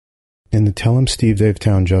the Tell 'em Steve Dave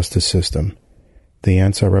Town justice system, the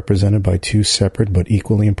ants are represented by two separate but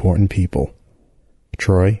equally important people.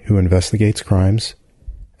 Troy, who investigates crimes,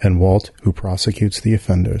 and Walt, who prosecutes the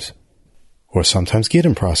offenders. Or sometimes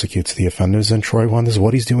Gideon prosecutes the offenders and Troy wonders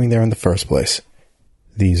what he's doing there in the first place.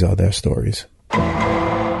 These are their stories.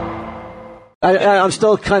 I'm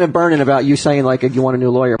still kind of burning about you saying, like, you want a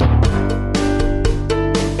new lawyer.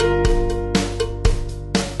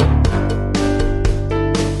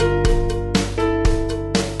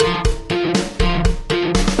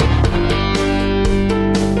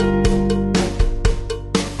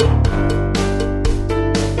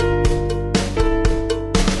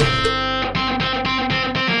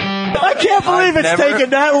 I can't believe it's taken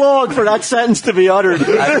that long for that sentence to be uttered.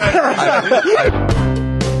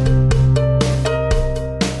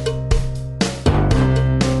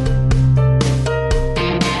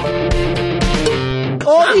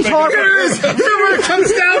 All these Harper. Here it is. Here where it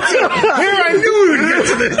comes down to. Here I knew we would get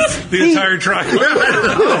to this. The entire trial.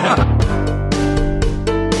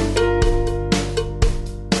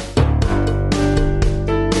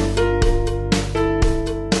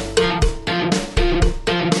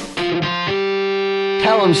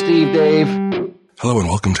 Tell him, Steve Dave. Hello and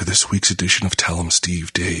welcome to this week's edition of Tell 'em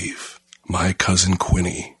Steve Dave. My cousin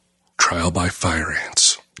Quinny, trial by fire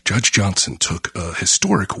ants. Judge Johnson took a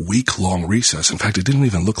historic week-long recess. In fact, it didn't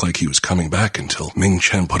even look like he was coming back until Ming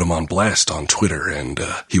Chen put him on blast on Twitter, and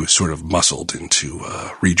he was sort of muscled into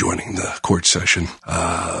rejoining the court session.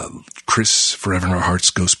 Chris, Forever in Our Hearts,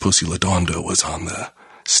 Ghost Pussy Ladondo was on the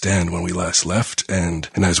stand when we last left, and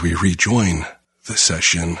as we rejoin the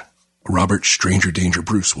session, Robert Stranger Danger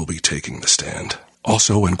Bruce will be taking the stand.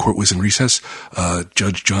 Also, when court was in recess,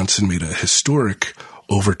 Judge Johnson made a historic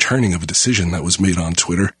overturning of a decision that was made on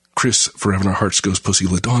Twitter. Chris, Forever in Our Hearts, Ghost Pussy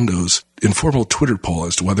Ladondo's informal Twitter poll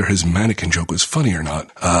as to whether his mannequin joke was funny or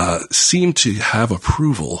not seemed to have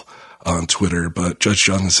approval on Twitter, but Judge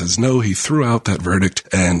Johnson says no, he threw out that verdict,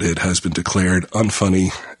 and it has been declared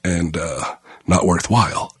unfunny and not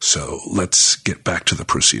worthwhile. So let's get back to the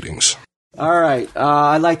proceedings. All right.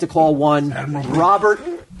 I'd like to call one Robert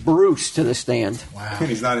Bruce to the stand. Wow.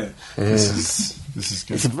 He's not in. This is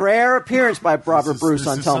good. It's a rare appearance by Robert Bruce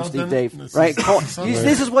on Tell 'em Steve Dave. Right?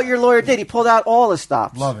 This is what your lawyer did. He pulled out all the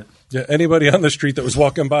stops. Love it. Yeah, anybody on the street that was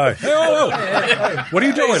walking by. Hey, what are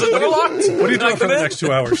you doing? What are you doing for the next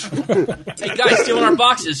 2 hours? Hey, guys, stealing our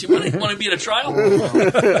boxes. You want to be at a trial?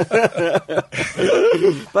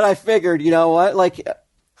 But I figured, you know what? Like,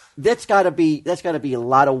 that's got to be a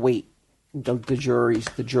lot of weight. The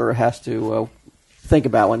juror has to think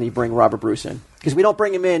about when you bring Robert Bruce in, because we don't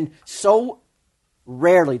bring him in so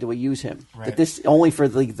rarely. Do we use him? Right. That this only for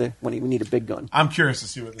the when we need a big gun. I'm curious to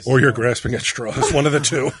see what this. Or you're grasping at straws. One of the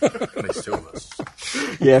two. Makes two of us.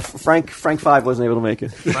 Yeah, Frank Five wasn't able to make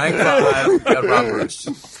it. Frank Five got Rob Bruce.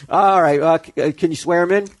 All right, can you swear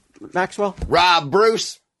him in, Maxwell? Rob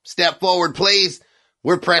Bruce, step forward, please.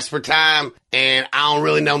 We're pressed for time, and I don't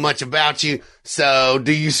really know much about you, so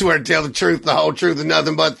do you swear to tell the truth, the whole truth, and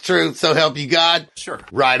nothing but the truth, so help you God? Sure.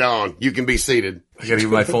 Right on. You can be seated. I got to give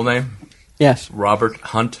my full name? Yes. Robert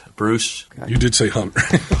Hunt Bruce. You did say Hunt.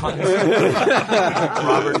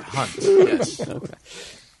 Robert Hunt, yes. Okay.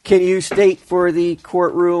 Can you state for the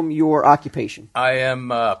courtroom your occupation? I am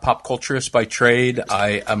a pop culturist by trade.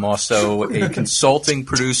 I am also a consulting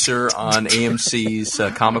producer on AMC's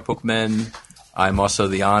Comic Book Men. I'm also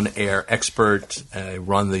the on-air expert. I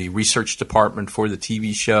run the research department for the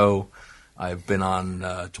TV show. I've been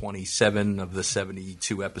on 27 of the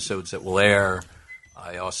 72 episodes that will air.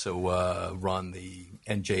 I also run the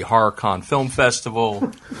NJ HorrorCon Film Festival,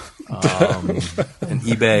 and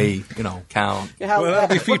eBay, count.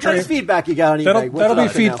 What kind of feedback you got on eBay? That'll be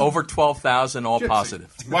feed. Over 12,000, all positive.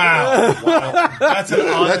 Wow. That's an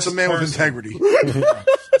honest That's a man person. with integrity.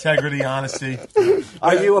 Integrity, honesty.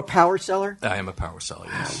 Are you a power seller? I am a power seller,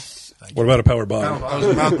 yes. What about a power bomb? I was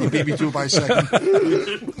about to beat me to it by a second.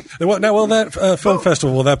 Now, will that film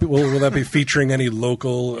festival will that be featuring any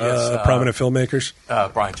local prominent filmmakers?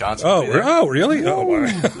 Brian Johnson. Oh, really? Oh, wow.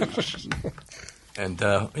 And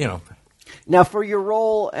Now, for your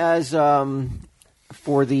role as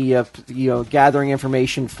for the gathering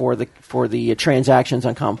information for the transactions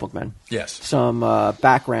on Comic Book Men, yes, some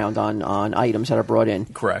background on items that are brought in.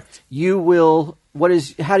 Correct. You will.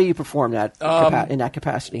 How do you perform that in that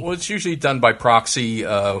capacity? Well, it's usually done by proxy.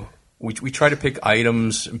 We try to pick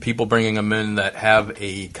items and people bringing them in that have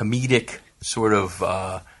a comedic sort of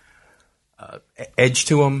edge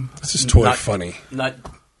to them. This is toy funny. Not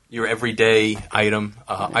your everyday item.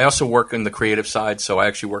 I also work in the creative side, so I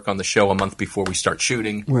actually work on the show a month before we start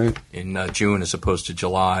shooting in June as opposed to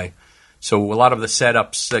July. So a lot of the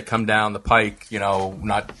setups that come down the pike,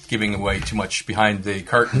 not giving away too much behind the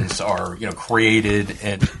curtains, are created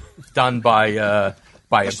and done by a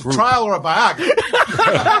group. Trial or a biography?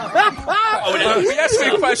 You asked me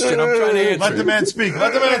a question. I'm trying to answer. Let the man speak.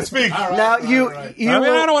 Let the man speak. Now you. I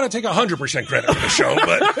don't want to take 100% credit for the show,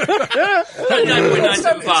 but It's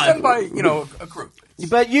done by a group.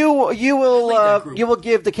 But you will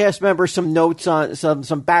give the cast members some notes on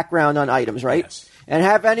some background on items, right? Yes. And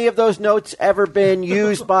have any of those notes ever been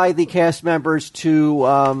used by the cast members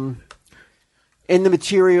to in the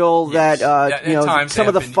material that some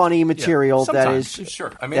of the funny material that is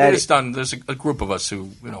sure. I mean, it is done. There's a group of us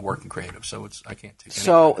who work in creative, so I can't take.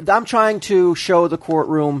 So I'm trying to show the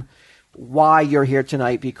courtroom why you're here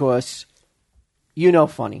tonight because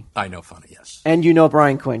funny. I know funny, yes. And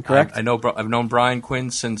Brian Quinn, correct? I know. I've known Brian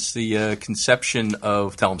Quinn since the conception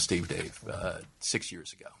of Tell 'em Steve Dave 6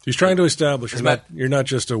 years ago. he's trying to establish you're not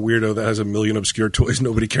just a weirdo that has a million obscure toys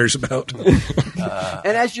nobody cares about.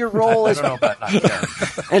 And as your role I is don't know about not caring.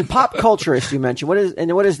 and pop culturist, you mentioned what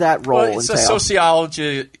is that role? Well, it's a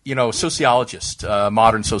sociologist,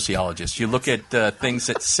 modern sociologist. You look at things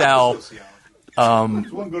that sell.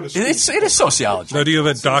 It is sociology. Now, do you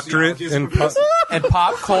have a doctorate in pop? And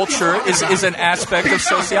pop culture is an aspect of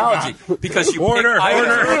sociology because you pick items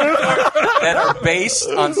that are based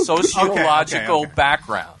on sociological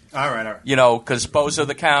background. All right. Because Bozo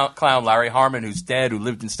the Clown, Larry Harmon, who's dead, who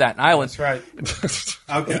lived in Staten Island. That's right.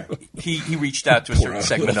 Okay. He reached out to a certain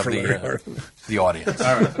segment of the audience.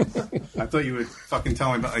 All right. I thought you would fucking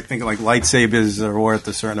tell me about lightsabers are worth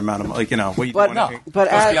a certain amount of money. What you But doing? no, but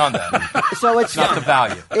It goes beyond that. So it's Not the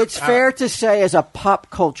value. It's fair to say, as a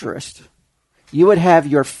pop culturist, you would have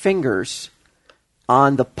your fingers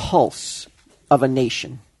on the pulse of a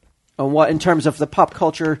nation, on what in terms of the pop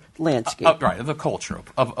culture landscape. Right, the culture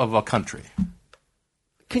of a country.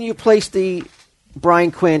 Can you place the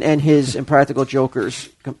Brian Quinn and his Impractical Jokers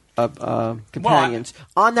companions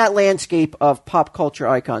on that landscape of pop culture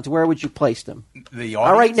icons? Where would you place them? The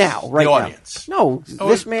audience? Right now. The audience. No,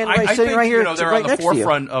 this man sitting think, right here. They're right on the next to you.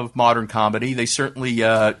 forefront of modern comedy. They certainly,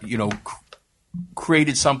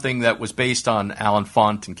 created something that was based on Alan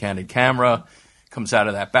Funt and Candid Camera. Comes out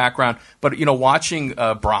of that background. But, watching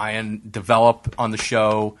Brian develop on the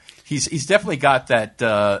show, he's definitely got that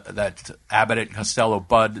Abbott and Costello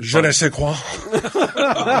Bud. Je ne sais quoi.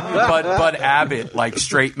 Bud Abbott, like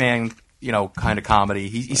straight man, kind of comedy.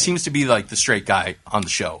 He seems to be like the straight guy on the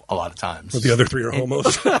show a lot of times. But the other three are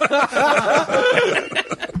homos.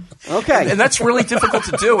 Okay. And that's really difficult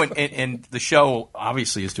to do, and the show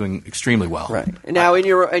obviously is doing extremely well. Right. Now, in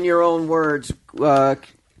your own words,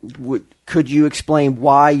 could you explain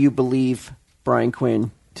why you believe Brian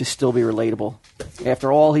Quinn to still be relatable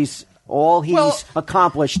after all he's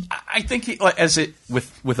accomplished? I think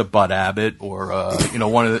with a Bud Abbott or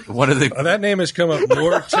one of the that name has come up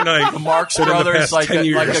more tonight. The Marx than in the brothers, past like 10 a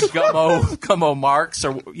years. Gummo Marx,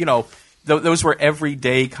 or those were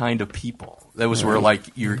everyday kind of people. Those were like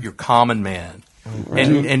your common man. Right.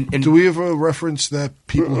 And do we have a reference that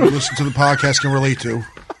people who listen to the podcast can relate to?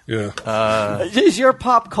 Yeah. Is your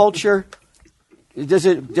pop culture? Does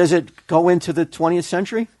it go into the 20th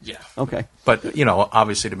century? Yeah. Okay. But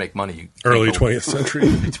obviously to make money, Early 20th century.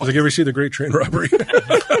 Did you ever see The Great Train Robbery?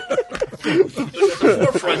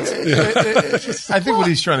 I think what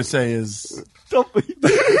he's trying to say is. Go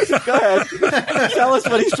ahead. Tell us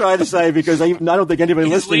what he's trying to say, because I don't think anybody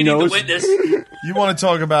listening knows. You want to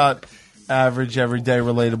talk about average, everyday,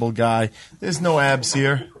 relatable guy? There's no abs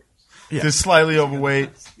here. Yeah. There's slightly overweight.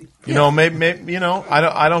 Maybe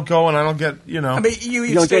I don't go and I don't get. I mean,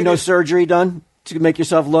 you don't get no surgery done to make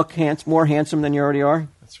yourself look more handsome than you already are.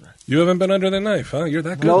 That's right. You haven't been under the knife, huh? You're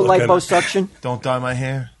that good. No looking. liposuction. Don't dye my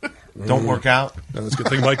hair. Don't work out. No, that's a good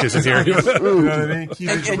thing Mike isn't here. You know what I mean?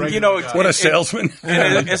 What a salesman.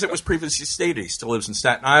 And as it was previously stated, he still lives in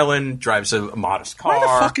Staten Island, drives a modest car. Why the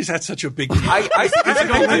fuck is that such a big deal? I think it's a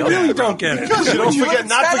big deal. I really don't get it. Because you don't forget,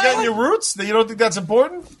 not forgetting your roots. That you don't think that's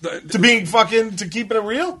important to keeping it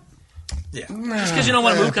real. Yeah. Just because you don't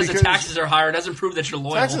want to move because the taxes are higher doesn't prove that you're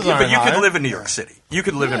loyal. But you could live in New York City. You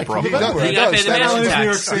could live in Brooklyn. You got to pay the mansion tax. New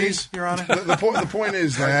York City, Your Honor. The point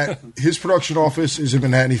is that his production office is in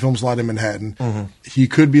Manhattan. He films a lot in Manhattan. Mm-hmm. He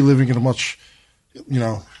could be living in a much,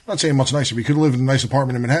 not saying much nicer, but he could live in a nice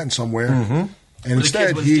apartment in Manhattan somewhere. Mm-hmm. And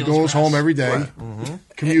instead, he goes home every day, right.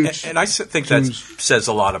 commutes. And I think that says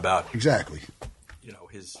a lot about exactly,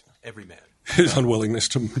 his everyman. His unwillingness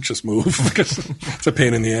to just move because it's a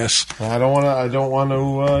pain in the ass. I don't want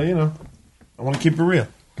to. I want to keep it real.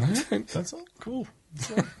 That's all. Cool.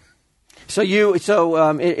 So you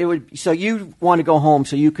want to go home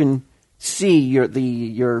so you can see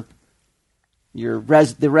your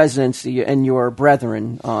the residents and your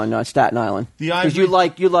brethren on Staten Island, because you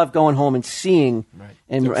love going home and seeing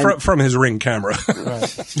from his Ring camera. Right.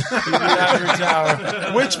 The Ivory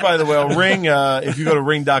Tower, which, by the way, Ring. If you go to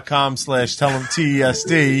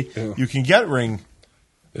ring.com/telltesd, you can get Ring.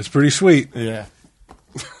 It's pretty sweet. Yeah.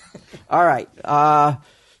 All right.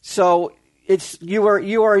 So you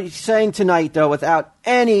are saying tonight, though, without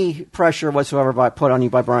any pressure whatsoever put on you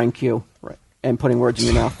by Brian Q. Right. And putting words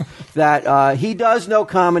in your mouth, that he does know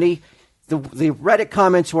comedy. The Reddit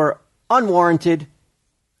comments were unwarranted,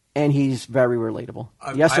 and he's very relatable.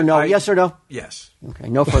 Yes or no? Yes or no? Yes. Okay.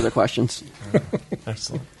 No further questions.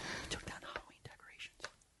 Excellent.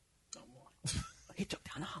 He took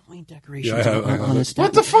down the Halloween decorations on his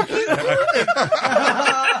What the fuck?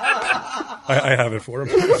 I have it for him.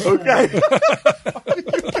 Okay.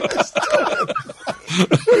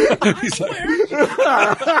 He's like,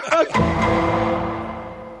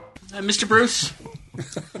 Mr. Bruce,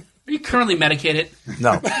 are you currently medicated?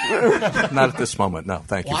 No, not at this moment. No,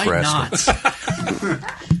 thank you for asking. Why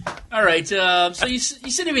not? All right. So you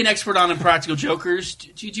seem to be an expert on Impractical Jokers.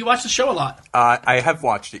 Do you watch the show a lot? I have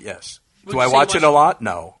watched it. Yes. Do I watch it a lot?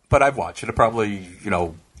 No, but I've watched it. Probably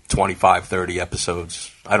 25, 30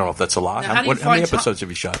 episodes. I don't know if that's a lot. Now, how many episodes have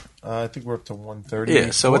you shot? I think we're up to 130.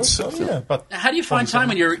 Yeah, so it's but how do you find time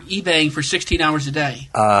when you're eBaying for 16 hours a day?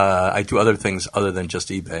 I do other things other than just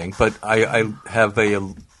eBaying, but I have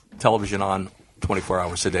a television on 24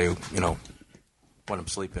 hours a day. When I'm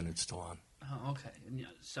sleeping, it's still on. Oh, okay. Yeah,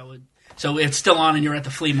 so it's still on, and you're at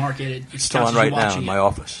the flea market. It's still on right now in my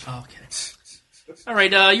office. Oh, okay. All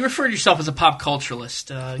right. You refer to yourself as a pop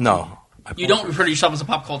culturalist. No. You don't refer to yourself as a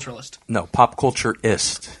pop culturalist. No, pop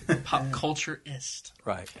cultureist. Pop cultureist.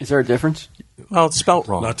 Right. Is there a difference? Well, it's spelt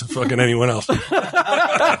wrong. Not to fucking anyone else.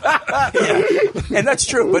 Yeah. And that's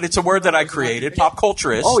true, but it's a word that I created, pop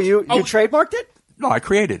culturist. Oh, you trademarked it? No, I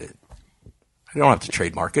created it. I don't have to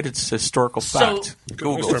trademark it. It's historical fact.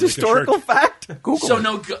 Google. It's historical fact? Google. So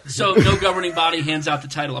no governing body hands out the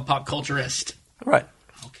title of pop culturist. Right.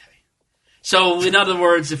 Okay. So in other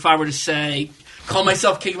words, if I were to say, call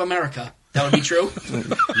myself King of America, that would be true?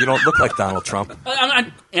 You don't look like Donald Trump.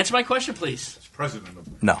 Answer my question, please. President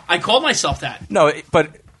of No. I called myself that. No,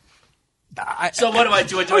 but... So what do I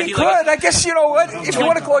do? I guess, you know what? If you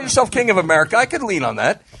want to call yourself King of America, I could lean on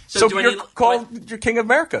that. So you're called King of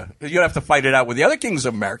America. You don't have to fight it out with the other kings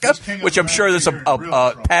of America, which I'm sure there's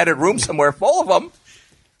a padded room somewhere full of them.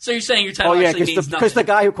 So you're saying your title actually means nothing? Because the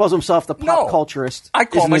guy who calls himself the pop culturist. I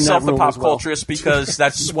call myself the pop culturist because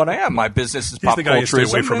that's what I am. My business is pop the guy you stay culturism.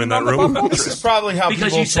 away from in that room. This is probably how Because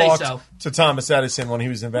people you say talked so. to Thomas Edison when he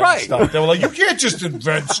was inventing stuff. They were like, you can't just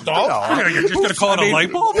invent stuff. You're just going to call it a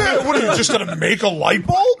light bulb? Yeah, what are you, just going to make a light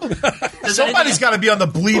bulb? Somebody's got to be on the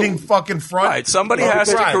bleeding fucking front. Right, somebody has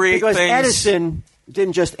to create because things. Edison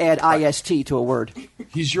didn't just add IST to a word.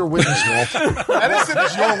 He's your witness, Wolf. Edison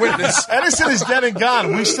is your witness. Edison is dead and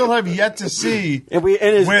gone. We still have yet to see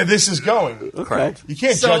where this is going. Correct. You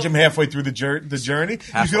can't judge him halfway through the journey.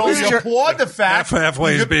 You can only applaud the fact.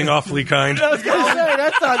 Halfway is being awfully kind. I was going to say,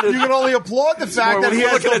 that's not You can only applaud the fact that he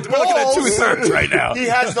has the balls. We're looking at 2/3 right now. He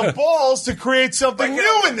has the balls to create something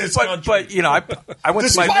new in this country. But I went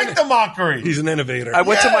Despite the mockery. He's an innovator. I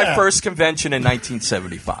went to my first convention in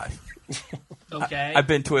 1975. Okay. I've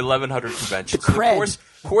been to 1,100 conventions. The cred. In the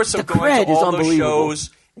course of going to all those shows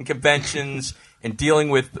and conventions and dealing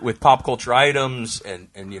with pop culture items and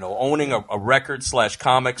owning a record /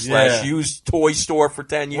 comic / used toy store for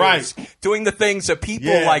 10 years. Right. Doing the things that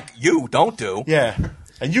people like you don't do. Yeah.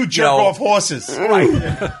 And you jerk off horses. Right.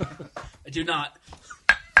 I do not.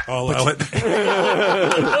 I'll allow it.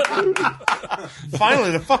 Finally,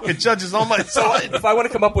 the fucking judge is on my side. If I want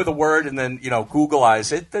to come up with a word and then,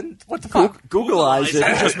 Googleize it, then what the fuck? Googleize it.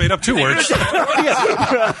 I just made up 2 words.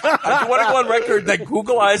 I want to go on record that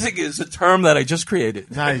Googleizing is a term that I just created.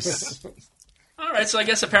 Nice. All right, so I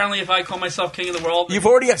guess apparently if I call myself King of the World... You've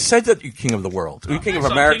already said that you're King of the World. You're King of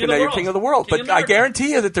America, now you're King of the World. But I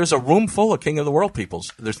guarantee you that there's a room full of King of the World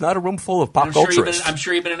peoples. There's not a room full of pop culturists. I'm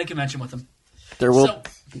sure you've been in a convention with them. There will...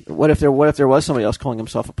 What if there was somebody else calling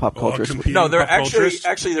himself a pop culturist? No, there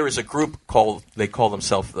actually there was a group they call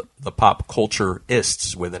themselves the pop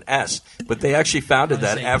culturists with an S, but they actually founded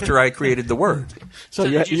that after I created the word. So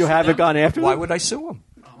you haven't gone after them? Why would I sue them?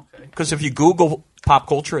 Because if you Google pop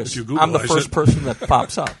culturist, I'm the first person that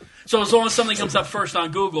pops up. So as long as something comes up first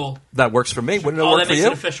on Google, that works for me. Wouldn't it work that for makes you?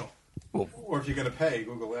 it official. Or if you're going to pay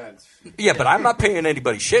Google Ads. Yeah, but I'm not paying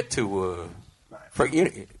anybody shit to.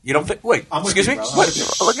 You don't think? Wait, excuse me.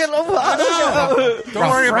 Look at him.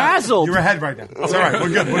 Don't worry frazzled. You're ahead right now. It's all right.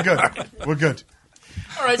 We're good.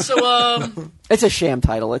 All right, so it's a sham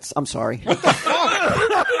title. I'm sorry. Hey,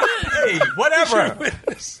 whatever.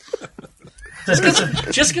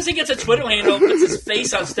 Just because he gets a Twitter handle, puts his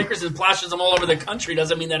face on stickers and flashes them all over the country,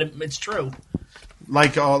 doesn't mean that it's true.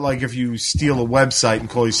 Like if you steal a website and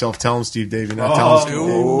call yourself Tell 'em Steve Dave, you're not telling Steve Dave.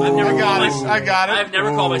 I got it. I've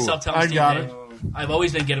never called myself Tell 'em Steve got Dave. it. I've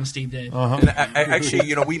always been Get 'em Steve Dave. And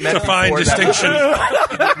actually, we met fine before distinction.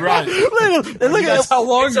 Right. Look at how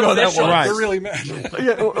long ago that was. Right. They're really mad.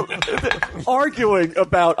 arguing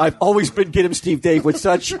about I've always been Get 'em Steve Dave with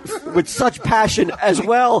such passion as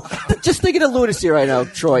well. Just thinking of lunacy right now,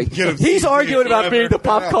 Troy. He's arguing about being the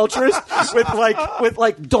pop culturist with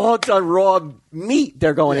like dogs on raw meat.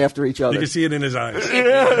 They're going after each other. You can see it in his eyes.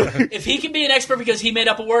 If he can be an expert because he made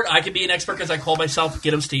up a word, I can be an expert because I call myself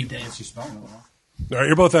Get 'em Steve Dave. All right,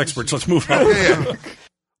 you're both experts. Let's move on.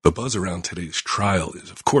 The buzz around today's trial is,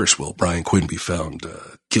 of course, will Brian Quinn be found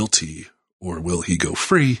guilty or will he go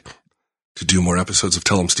free to do more episodes of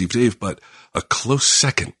Tell 'em Steve Dave? But a close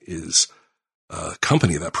second is a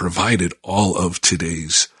company that provided all of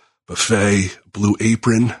today's buffet, Blue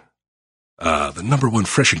Apron, the #1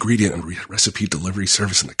 fresh ingredient and recipe delivery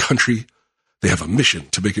service in the country. They have a mission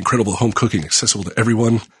to make incredible home cooking accessible to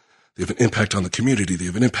everyone. They have an impact on the community. They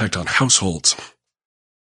have an impact on households.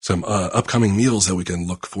 Some upcoming meals that we can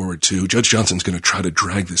look forward to. Judge Johnson's going to try to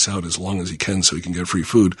drag this out as long as he can so he can get free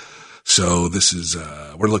food. So this is,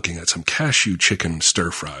 we're looking at some cashew chicken stir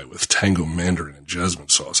fry with tango mandarin and jasmine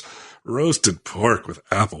sauce, roasted pork with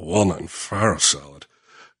apple, walnut, and farro salad,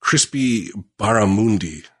 crispy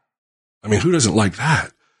barramundi. I mean, who doesn't like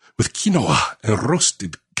that? With quinoa and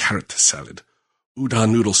roasted carrot salad, udon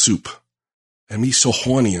noodle soup, and miso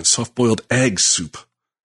horny and soft-boiled egg soup.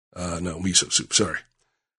 No, miso soup, sorry.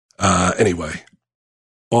 Anyway,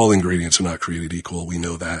 all ingredients are not created equal. We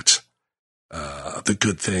know that. The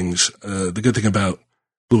good thing about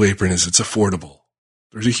Blue Apron is it's affordable.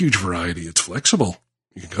 There's a huge variety. It's flexible.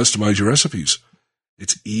 You can customize your recipes.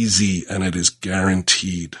 It's easy, and it is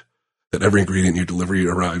guaranteed that every ingredient in your delivery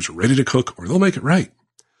arrives ready to cook, or they'll make it right.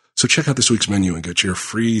 So check out this week's menu and get your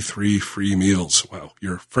three free meals. Wow.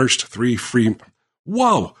 Your first 3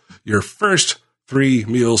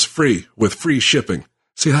 meals free with free shipping.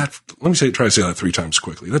 See that? Let me try to say that 3 times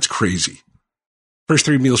quickly. That's crazy. First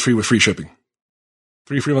 3 meals free with free shipping.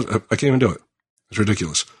 3 free meals. I can't even do it. It's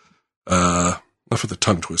ridiculous. Enough with the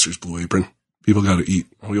tongue twisters, Blue Apron. People got to eat.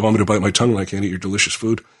 You want me to bite my tongue when I can't eat your delicious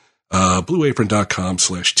food?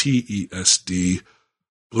 BlueApron.com/TESD.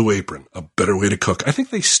 Blue Apron, a better way to cook. I think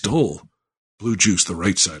they stole Blue Juice, the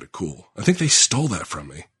right side of cool. I think they stole that from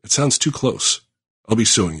me. It sounds too close. I'll be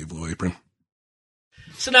suing you, Blue Apron.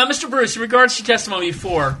 So now, Mr. Bruce, in regards to your testimony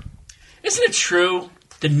before, isn't it true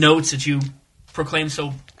the notes that you proclaim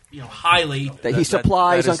so highly that he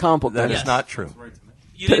supplies on comic book? That is not true.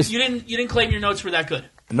 You didn't claim your notes were that good.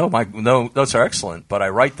 No, my notes are excellent, but I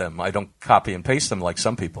write them. I don't copy and paste them like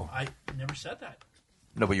some people. I never said that.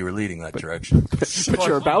 No, but you were leading that direction. But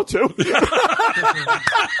you're about to.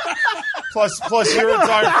 Plus, your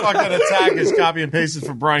entire fucking attack is copy and pasted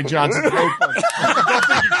from Brian Johnson's notebook. I don't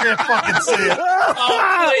think you can't fucking see it.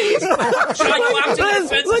 Oh, please. Should I go out to the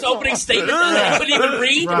defense's opening statement that I couldn't even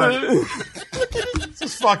read? Right.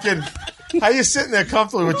 This fucking... How you sitting there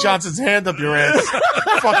comfortably with Johnson's hand up your ass,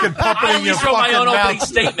 fucking puppeting your fucking my own mouth? Opening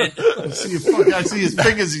statement. I see his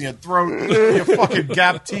fingers in your throat, your fucking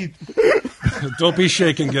gap teeth. Don't be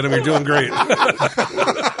shaking, get him. You're doing great. Well,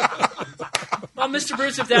 Mr.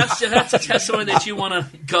 Bruce, if that's a testimony that you want to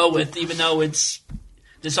go with, even though it's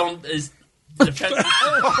this own is. Judge,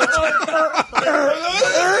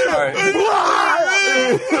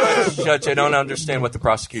 I don't understand what the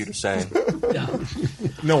prosecutor's saying.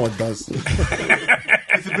 No one does.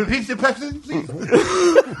 Repeat the question, please.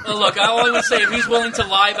 Well, look, I only would say if he's willing to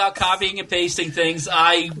lie about copying and pasting things,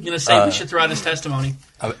 I'm going to say we should throw out his testimony.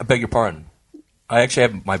 I beg your pardon. I actually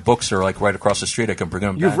have my books are like right across the street. I can bring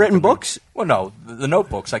them. You've written books? Well, no, the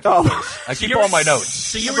notebooks. I keep those. I keep all my notes.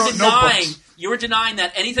 So you were denying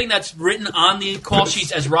that anything that's written on the call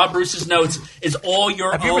sheets as Rob Bruce's notes is all your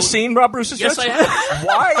own. Have you ever seen Rob Bruce's notes? Yes, I have.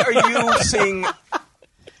 Why are you seeing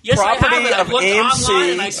Yes, property I have. I looked AMC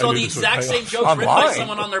online and I saw the exact same jokes written by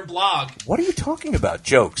someone on their blog. What are you talking about?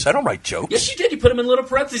 Jokes? I don't write jokes. Yes, you did. You put them in little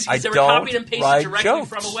parentheses. They were copied and pasted directly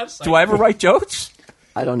from a website. Do I ever write jokes?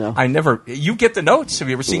 I don't know. I never. You get the notes. Have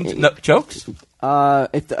you ever seen jokes?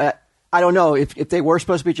 I don't know. If they were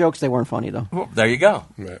supposed to be jokes, they weren't funny though. Well, there you go.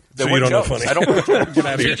 Right. They so were you don't jokes. know funny. I don't write jokes. Get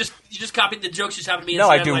out of So here. you just copied the jokes. Just happened to be No,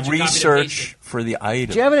 I inside do research for the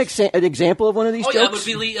item. Do you have an example of one of these jokes? Yeah,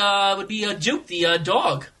 it would be Duke, the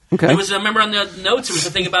dog. Okay. It was, I remember on the notes, it was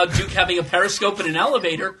a thing about Duke having a periscope in an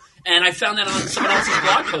elevator, And I found that on someone else's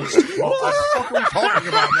blog post. What the fuck are we talking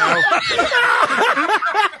about now?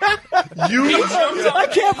 I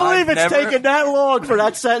can't believe it's taken that long for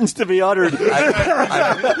that sentence to be uttered.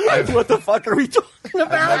 What the fuck are we talking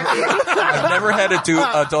about? I've never had a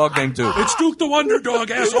dog named Duke. It's Duke the Wonder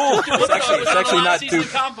Dog, asshole. It's actually not Duke.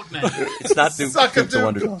 It's not Duke the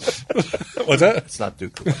Wonder Dog. What's that? It's not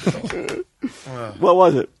Duke the Wonder Dog. What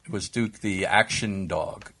was it? It was Duke the Action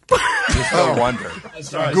Dog. Just no wonder.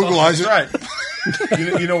 Googleize it. Right.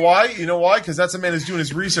 You know why? You know why? Because that's a man who's doing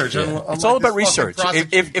his research. It's all about research.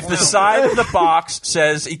 If the side of the box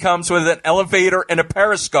says he comes with an elevator and a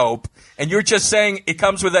periscope, and you're just saying it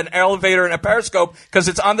comes with an elevator and a periscope because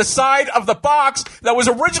it's on the side of the box that was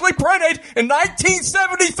originally printed in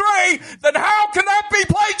 1973, then how can that be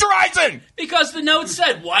plagiarizing? Because the note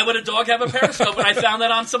said, why would a dog have a periscope? And I found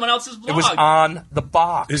that on someone else's blog. It was on the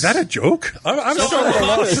box. Is that a joke? I'm so still the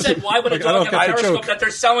box said, why would a dog have a periscope joke. that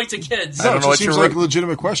they're selling to kids? I don't know what seems like a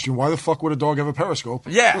legitimate question. Why the fuck would a dog have a periscope?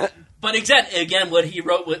 Yeah. But again, what he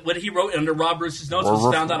wrote under Rob Bruce's notes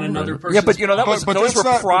was found on another person's. Yeah, but you know those were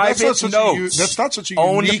private notes. That's not such a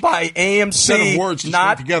owned unique by AMC, set of words to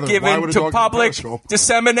not string together. Why given would a to dog have a public periscope? It's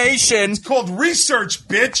dissemination. called research,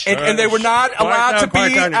 bitch. And they were not allowed to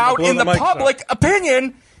be out in the public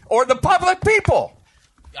opinion or the public people.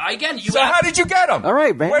 Again, how did you get them? All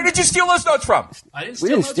right, man. Where did you steal those notes from? I didn't We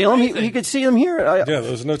didn't steal him. He could see them here. Yeah,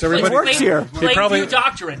 those notes. Everybody works here. Plainview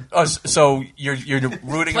doctrine. Oh, so you're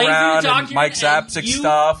rooting Plainview around document and Mike Zapsik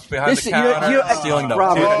stuff behind the counter, stealing notes.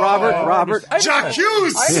 Robert. Jacques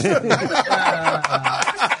Hughes.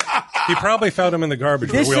 He probably found them in the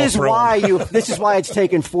garbage. This where we all is throw why them. This is why it's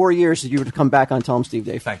taken 4 years for you to come back on Tell 'em Steve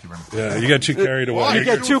Dave. Thank you very much. Yeah, you got too carried away. You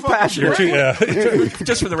get too passionate.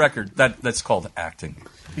 Just for the record, that's called acting.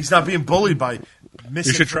 He's not being bullied by. You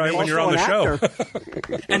should try it when you're on the show.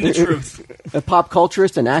 And the truth. A pop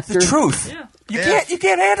culturist, an actor. The truth. Yeah. You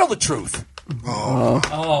can't handle the truth.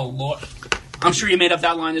 Oh, Lord. I'm sure you made up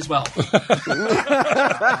that line as well.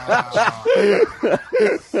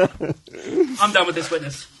 I'm done with this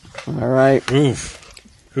witness. All right. Oof.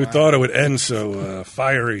 Who thought it would end so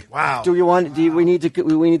fiery? Wow. We need to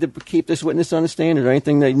keep this witness on the stand? Is there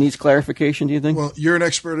anything that needs clarification, do you think? Well, you're an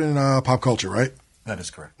expert in pop culture, right? That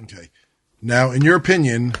is correct. Okay. Now, in your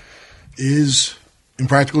opinion, is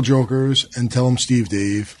Impractical Jokers and Tell 'em Steve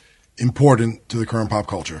Dave important to the current pop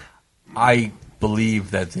culture? I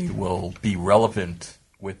believe that they will be relevant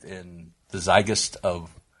within the zeitgeist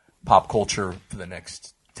of pop culture for the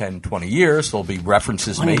next 10, 20 years. There'll be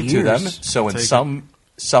references made to them. So in some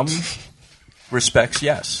respects,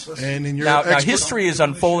 yes. And in your now history is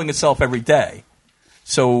unfolding itself every day.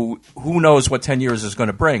 So who knows what 10 years is going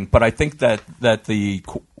to bring. But I think that the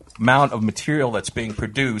amount of material that's being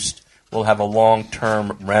produced will have a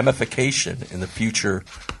long-term ramification in the future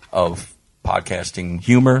of podcasting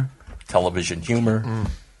humor, television humor.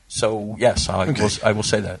 So, yes, I will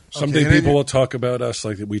say that. Someday people will talk about us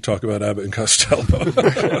like we talk about Abbott and Costello.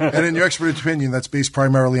 And in your expert opinion, that's based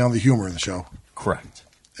primarily on the humor in the show? Correct.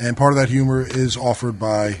 And part of that humor is offered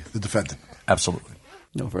by the defendant? Absolutely.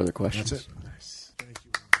 No further questions. That's it.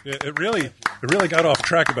 Yeah, it really got off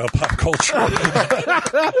track about pop culture.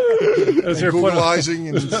 Googleizing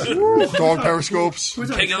and dog periscopes.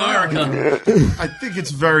 King of America. I think it's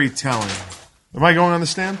very telling. Am I going on the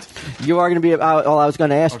stand? You are going to be. I was going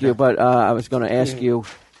to ask you, but I was going to ask you.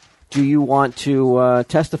 Do you want to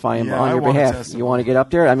testify on your behalf? Testify. You want to get up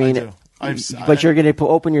there? I mean, but you're going to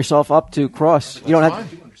open yourself up to cross. You don't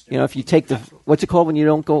have. If you take the what's it called when you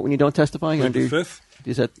don't testify? Like the fifth.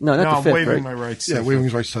 Is that no? Not the I'm fifth. waiving Right? my rights. Yeah, waiving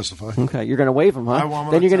his rights to testify. Okay, you're going to waive them, huh? I want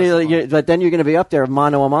Then to you're going to, but then you're going to be up there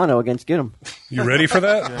mano a mano against Gidim. You ready for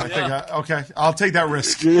that? Yeah, I think okay, I'll take that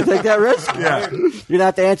risk. You take that risk? Yeah. You're going to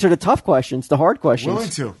have to answer the tough questions, the hard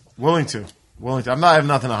questions. Willing to. I have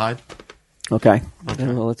nothing to hide. Okay.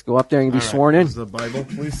 Well, let's go up there and be sworn in. The Bible,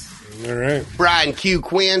 please. All right. Brian Q.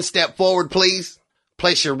 Quinn, step forward, please.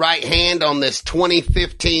 Place your right hand on this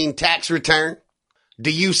 2015 tax return. Do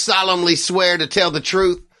you solemnly swear to tell the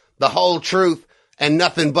truth, the whole truth, and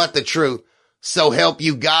nothing but the truth? So help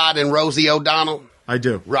you God and Rosie O'Donnell? I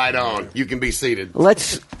do. Right on. You can be seated.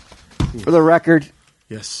 Let's, for the record,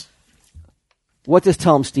 Yes. what does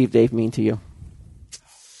Tell 'em Steve Dave mean to you?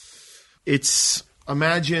 It's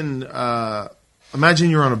imagine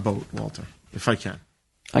you're on a boat, Walter. If I can.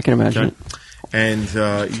 I can imagine it. And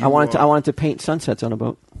I wanted to paint sunsets on a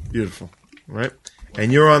boat. Beautiful, right?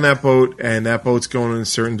 And you're on that boat, and that boat's going in a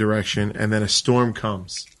certain direction, and then a storm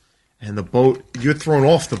comes, and the boat, you're thrown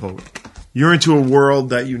off the boat, you're into a world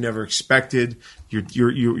that you never expected.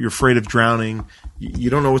 You're afraid of drowning. You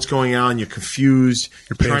don't know what's going on. You're confused.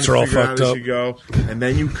 Your pants are all fucked up. As you go, and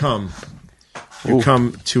then you come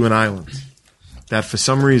to an island that, for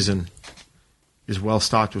some reason, is well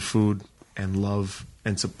stocked with food and love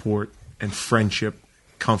and support and friendship,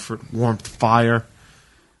 comfort, warmth, fire.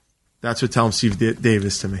 That's what Tell 'em Steve Dave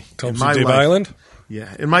is to me. Tell 'em Steve Dave Island?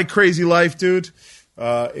 Yeah. In my crazy life, dude,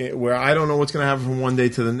 where I don't know what's going to happen from one day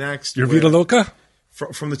to the next. Your Vida Loca?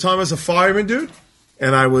 From the time I was a fireman, dude,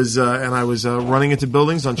 and I was running into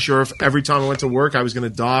buildings, unsure if every time I went to work I was going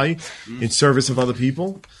to die in service of other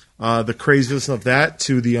people. The craziness of that,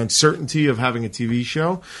 to the uncertainty of having a TV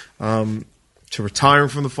show, to retiring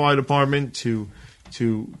from the fire department, to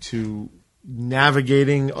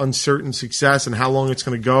navigating uncertain success and how long it's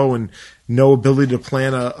going to go, and no ability to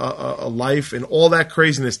plan a life, and all that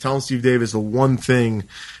craziness. Tell 'em Steve Dave is the one thing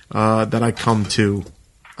that I come to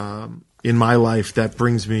in my life that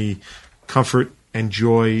brings me comfort and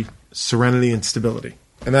joy, serenity and stability.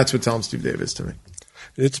 And that's what Tell 'em Steve Dave is to me.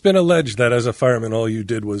 It's been alleged that as a fireman, all you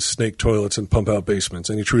did was snake toilets and pump out basements.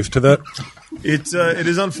 Any truth to that? It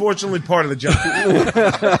is unfortunately part of the job.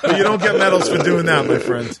 But you don't get medals for doing that, my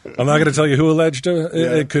friend. I'm not going to tell you who alleged it.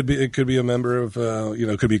 Yeah. It could be a member of,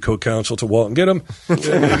 it could be co-counsel to Walt and get him.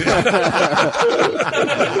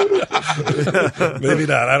 Maybe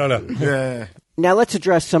not. I don't know. Yeah. Now let's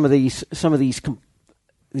address some of these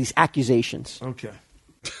accusations. Okay.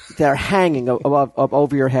 That are hanging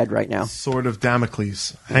over your head right now. Sword of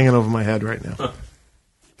Damocles hanging over my head right now.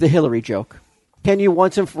 The Hillary joke. Can you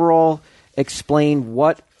once and for all explain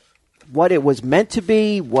what it was meant to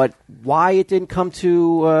be? Why it didn't come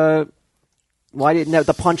to? Why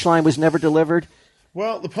the punchline was never delivered?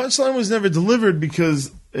 Well, the punchline was never delivered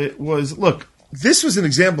because it was. Look, this was an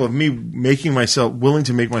example of me willing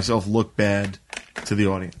to make myself look bad to the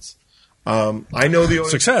audience. I know the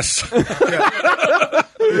audience. Success. Yeah.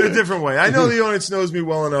 In a different way. I know the audience knows me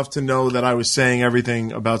well enough to know that I was saying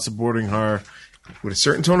everything about supporting her with a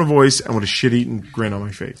certain tone of voice and with a shit-eating grin on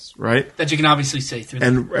my face, right? That you can obviously say through that.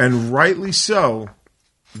 And rightly so,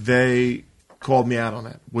 they called me out on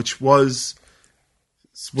that, which was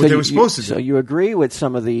what they were supposed to do. So you agree with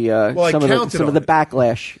some of the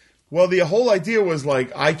backlash? Well, the whole idea was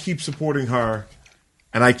like, I keep supporting her.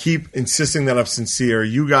 And I keep insisting that I'm sincere.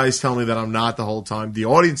 You guys tell me that I'm not the whole time. The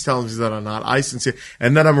audience tells me that I'm not. I sincere.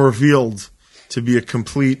 And then I'm revealed to be a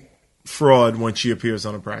complete fraud when she appears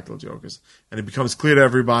on Impractical Jokers. And it becomes clear to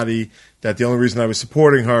everybody that the only reason I was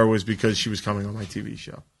supporting her was because she was coming on my TV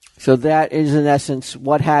show. So that is, in essence,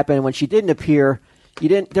 what happened when she didn't appear.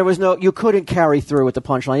 You couldn't carry through with the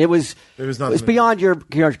punchline. It was beyond your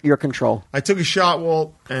control. I took a shot,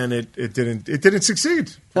 Walt, and it didn't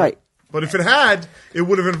succeed. Right. But if it had, it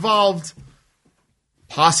would have involved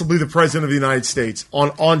possibly the President of the United States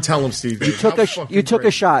on Tell 'em Steve. You took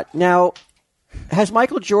a shot. Now, has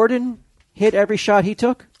Michael Jordan hit every shot he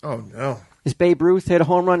took? Oh, no. Has Babe Ruth hit a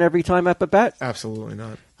home run every time at the bat? Absolutely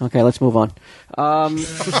not. Okay, let's move on.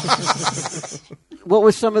 What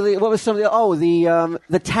was some of the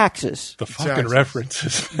the taxes. The fucking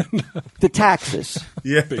references. The taxes.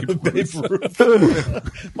 Yeah, Babe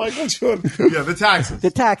Ruth. Michael Jordan. Yeah, the taxes. The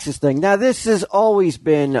taxes thing. Now, this has always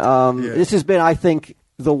been, I think,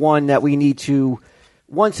 the one that we need to,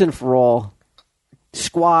 once and for all,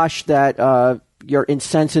 squash that you're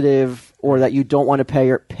insensitive or that you don't want to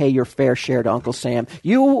pay your fair share to Uncle Sam.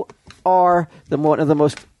 You are one of the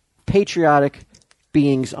most patriotic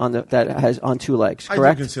beings that has on two legs, correct?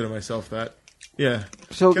 I do consider myself that. Yeah.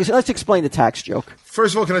 So let's explain the tax joke.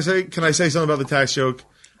 First of all, can I say something about the tax joke?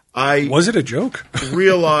 Was it a joke?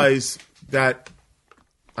 Realize that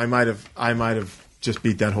I might have just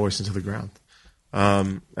beat that horse into the ground.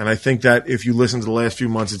 And I think that if you listen to the last few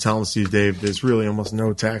months of Tell 'em Steve Dave, there's really almost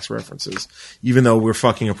no tax references, even though we're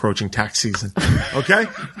fucking approaching tax season. Okay?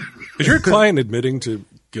 Is your client admitting to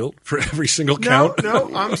guilt for every single count? No,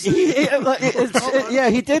 I'm yeah,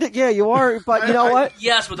 he did it. Yeah, you are, but you know what?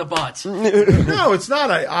 Yes, with a but. No, it's not.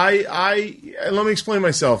 I let me explain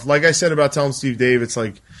myself. Like I said about Tell 'em Steve Dave, it's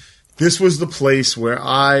like this was the place where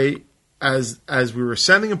as we were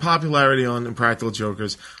ascending in popularity on Impractical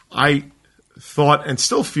Jokers, I thought and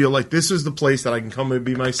still feel like this is the place that I can come and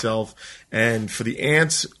be myself. And for the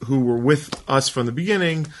ants who were with us from the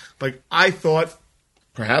beginning, like I thought,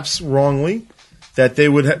 perhaps wrongly, that they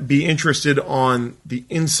would be interested on the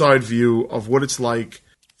inside view of what it's like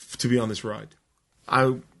to be on this ride.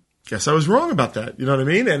 I guess I was wrong about that. You know what I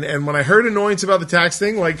mean? And when I heard annoyance about the tax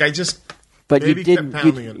thing, like I just kept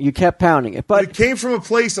pounding it. You kept pounding it. But it came from a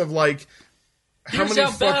place of like, how Here's many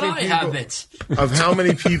how bad fucking I people have it. of how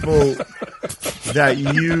many people that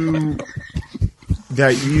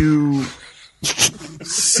you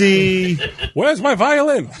see. Where's my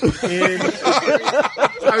violin?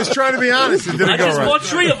 I was trying to be honest. It didn't I go just right. bought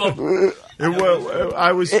 3 of them.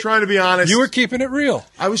 I was trying to be honest. You were keeping it real.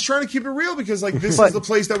 I was trying to keep it real because, like, this is the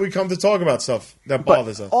place that we come to talk about stuff that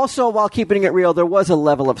bothers us. Also, while keeping it real, there was a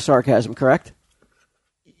level of sarcasm, correct?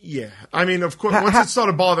 Yeah, I mean, of course, once it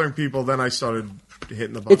started bothering people, then I started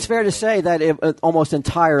hitting the button. It's fair to say that it almost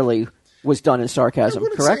entirely was done in sarcasm, I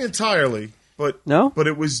wouldn't correct? say entirely, but No? but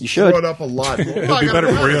it was You should. brought up a lot. It'd be better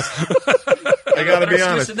for you. I got to be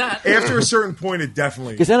Better honest. than that. After a certain point, it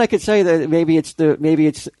definitely. Because then I could say that maybe it's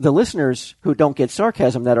the listeners who don't get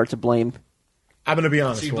sarcasm that are to blame. I'm going to be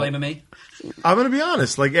honest. So you Walt. blaming me? I'm going to be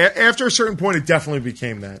honest. Like after a certain point, it definitely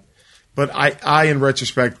became that. But I, in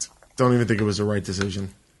retrospect, don't even think it was the right decision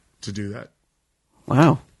to do that.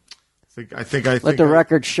 Wow. I think Let the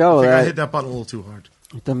record show I that hit that button a little too hard.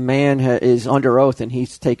 the man is under oath and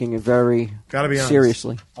he's taking it very Gotta be honest.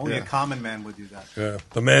 seriously. Only a common man would do that. Yeah,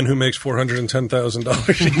 the man who makes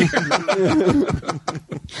 $410,000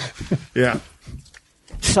 a year. Yeah.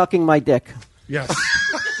 Sucking my dick. Yes.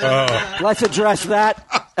 Let's address that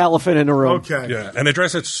elephant in the room. Okay. Yeah, and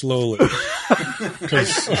address it slowly.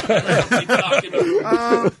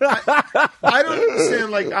 I don't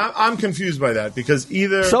understand. Like I'm confused by that because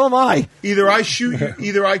either So am I. Either I shoot you,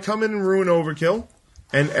 either I come in and ruin Overkill,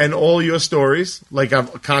 and all your stories. Like I'm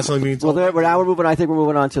constantly being Well, told. now we're moving. I think we're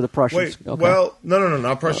moving on to the Prussians. Wait. Okay. Well, no,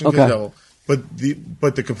 not Prussian Okay. Kid Devil.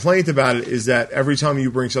 But the complaint about it is that every time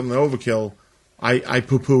you bring something to Overkill, I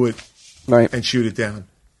poo-poo it right. and shoot it down.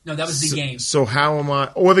 No, that was the game. So how am I?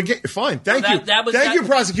 Or the game? Fine. Thank No, you. that was- Thank that- you,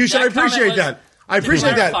 prosecution. I that comment appreciate was- that. I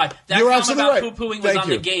appreciate that. Clarify. That You're comment absolutely about right. poo-pooing was Thank on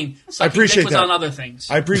you. the game. I Sucking appreciate dick was that. on other things.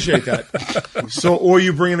 I appreciate that. So, or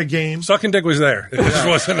you bring in a game, Sucking dick was there. It just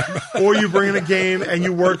wasn't. or you bring in a game and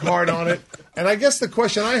you work hard on it. And I guess the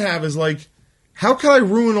question I have is like, how can I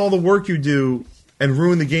ruin all the work you do and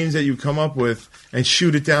ruin the games that you come up with and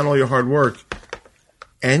shoot it down all your hard work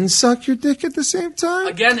and suck your dick at the same time?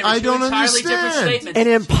 Again, there were I two don't entirely different understand. statements. An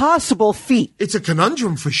impossible feat. It's a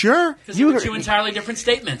conundrum for sure. Because there were two entirely different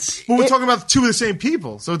statements. But we're talking about two of the same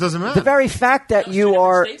people, so it doesn't matter. The very fact that Those two you different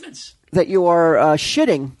are statements.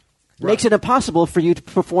 shitting makes it impossible for you to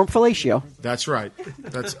perform fellatio. That's right.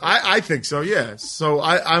 I think so. Yeah. So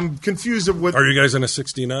I'm confused with. Are you guys in a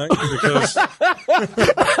 69? Because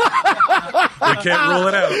we can't rule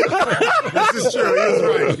it out. This is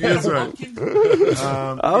true. He is right.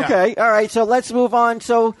 Okay, all right. So let's move on.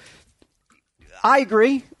 So I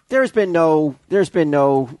agree. There's been no,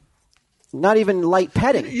 not even light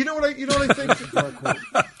petting. You know what I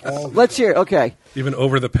think? Let's hear. Okay, Even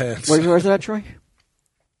over the pants. where's that, Troy?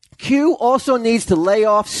 Q also needs to lay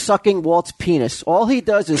off sucking Walt's penis. All he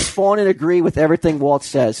does is fawn and agree with everything Walt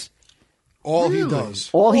says. All he Really? does.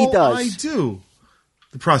 All he I does. do.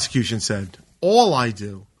 The prosecution said, all I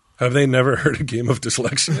do. Have they never heard a game of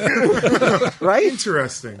dyslexia? Right?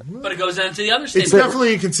 Interesting. But it goes into the other It's statement.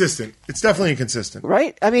 definitely inconsistent.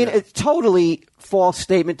 Right? I mean, it's totally false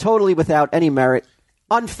statement, totally without any merit,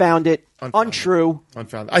 unfounded, untrue.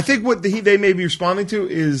 Unfounded. I think what they may be responding to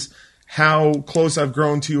is how close I've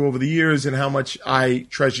grown to you over the years and how much I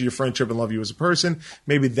treasure your friendship and love you as a person.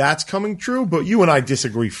 Maybe that's coming true, but you and I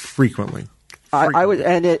disagree frequently. I would,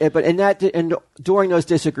 and during those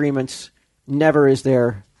disagreements, never is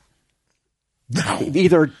there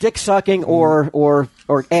either dick sucking or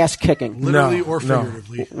ass kicking. Literally No, or no.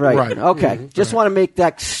 figuratively. Right. Right. Okay. Just want to make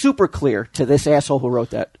that super clear to this asshole who wrote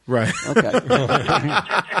that. Right. Okay.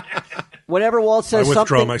 Whenever Walt I says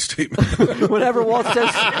withdraw something, my statement. whenever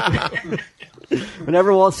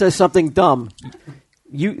Walt says something dumb,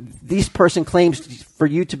 this person claims for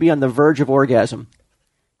you to be on the verge of orgasm.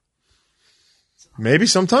 Maybe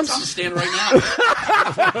sometimes. I'm standing right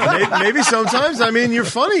now. Maybe sometimes. I mean, you're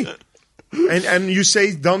funny. And you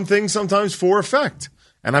say dumb things sometimes for effect.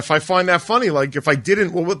 And if I find that funny, like if I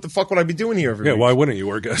didn't, well, what the fuck would I be doing here every Yeah, week? why wouldn't you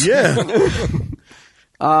orgasm? Yeah.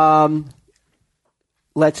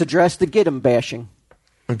 Let's address the Gidim bashing.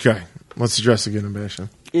 Okay. Let's address the Gidim bashing.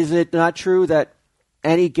 Is it not true that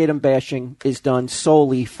any Gidim bashing is done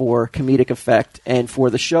solely for comedic effect and for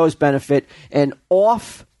the show's benefit, and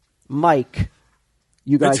off mic,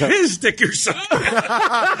 you It's guys are... his dick you're sucking.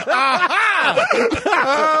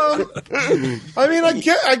 I mean,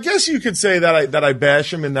 I guess you could say that I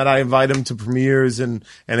bash him and that I invite him to premieres and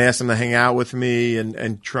ask him to hang out with me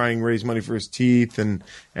and try and raise money for his teeth and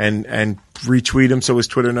retweet him so his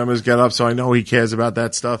Twitter numbers get up so I know he cares about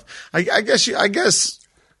that stuff. I guess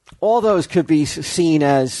all those could be seen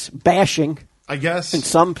as bashing I guess in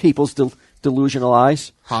some people's delusional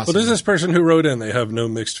eyes. Well, there's this person who wrote in. They have no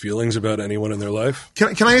mixed feelings about anyone in their life.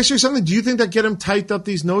 Can I ask you something? Do you think that get him typed up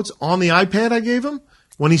these notes on the iPad I gave him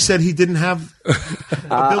when he said he didn't have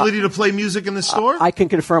ability to play music in the store? I can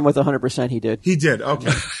confirm with 100% he did. He did.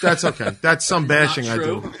 Okay, that's okay. That's some bashing I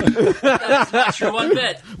do. That's not true one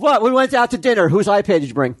bit. What? We went out to dinner. Whose iPad did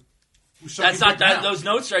you bring? That's not that. Those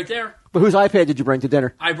notes right there. But whose iPad did you bring to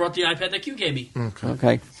dinner? I brought the iPad that you gave me.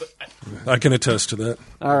 Okay. I can attest to that.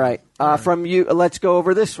 All right. From you, let's go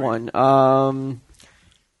over this one.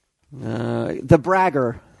 The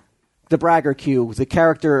bragger Q, the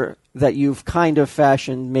character that you've kind of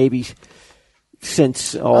fashioned maybe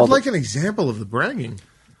since all. I'd like an example of the bragging.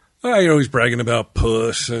 You're always bragging about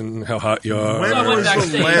puss and how hot you are. When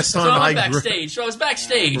was the last time I went backstage? So I was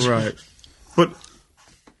backstage. Right. But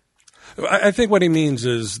I think what he means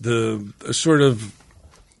is the sort of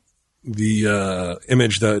the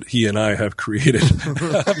image that he and I have created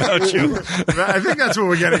about you. I think that's what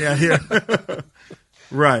we're getting at here.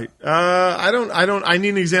 Right. I need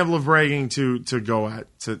an example of bragging to go at,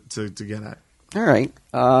 to get at. All right.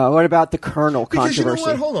 What about the Colonel controversy? Because you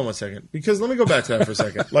know what? Hold on one second. Because let me go back to that for a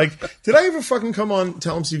second. Like, did I ever fucking come on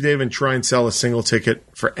Tell 'em Steve Dave and try and sell a single ticket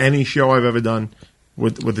for any show I've ever done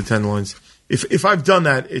with the Tenderloins? If I've done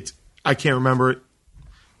that, I can't remember it.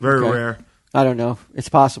 Very rare. I don't know. It's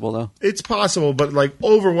possible though. It's possible, but like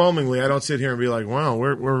overwhelmingly, I don't sit here and be like, "Wow,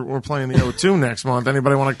 we're playing the O2 next month.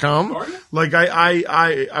 Anybody want to come?" Like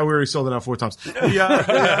I already sold it out 4 times. Yeah,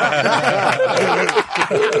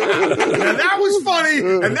 that was funny,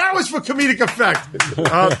 and that was for comedic effect.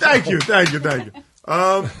 Thank you.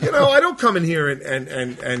 I don't come in here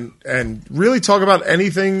and really talk about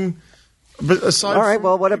anything. But aside all right,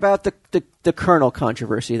 well, what about the Colonel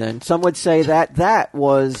controversy then? Some would say that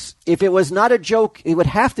was, if it was not a joke, it would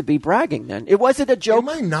have to be bragging then. It wasn't a joke. Am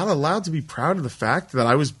I not allowed to be proud of the fact that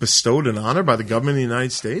I was bestowed an honor by the government of the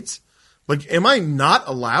United States? Like, am I not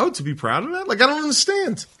allowed to be proud of that? Like, I don't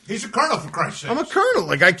understand. He's a colonel, for Christ's sake. I'm a colonel.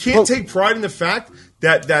 Like, I can't take pride in the fact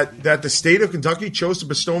that the state of Kentucky chose to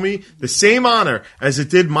bestow me the same honor as it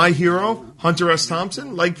did my hero, Hunter S.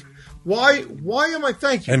 Thompson. Like, why am I?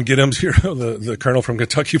 Thank you. And Giddim's hero, the Colonel from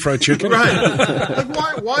Kentucky Fried Chicken. Right.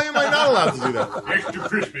 Like, why am I not allowed to do that? Extra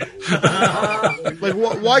crispy. Like,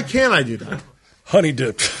 why can't I do that? Honey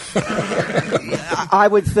dipped. I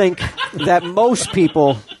would think that most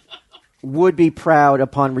people would be proud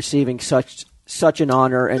upon receiving such an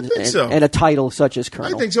honor and a title such as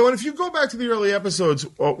Colonel. I think so. And if you go back to the early episodes,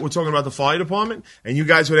 we're talking about the fire department, and you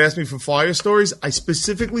guys would ask me for fire stories. I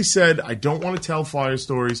specifically said I don't want to tell fire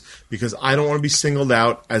stories because I don't want to be singled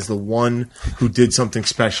out as the one who did something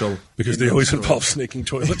special. Because they always involve snaking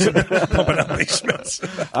toilets and pumping out basements.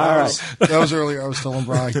 All right. That was earlier. I was telling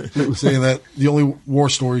Brian, saying that the only war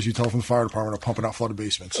stories you tell from the fire department are pumping out flooded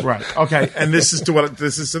basements. Right. Okay. And this is to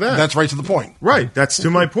that. That's right to the point. Right. That's to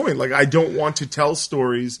my point. Like, I don't want to tell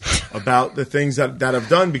stories about the things that I've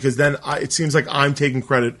done because then it seems like I'm taking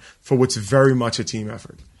credit for what's very much a team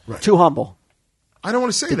effort. Right. Too humble. I don't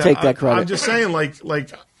want to say that. Take that credit. I'm just saying, like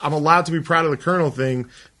I'm allowed to be proud of the Colonel thing,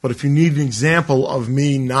 but if you need an example of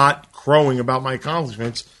me not crowing about my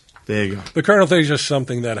accomplishments, there you go. The Colonel thing is just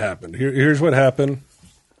something that happened. Here's what happened.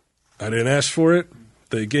 I didn't ask for it.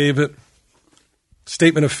 They gave it.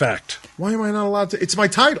 Statement of fact. Why am I not allowed to? It's my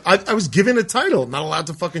title. I was given a title. Not allowed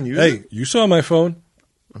to fucking use it. Hey, you saw my phone.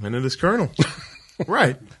 I'm into this Colonel.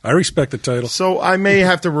 Right. I respect the title. So I may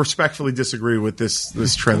have to respectfully disagree with this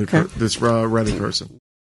trendy Reddit person.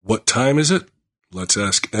 What time is it? Let's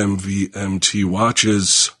ask MVMT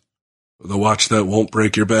Watches. The watch that won't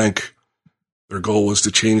break your bank. Their goal was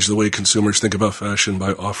to change the way consumers think about fashion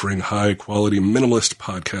by offering high-quality minimalist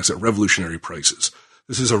podcasts at revolutionary prices.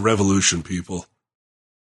 This is a revolution, people.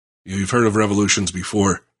 You've heard of revolutions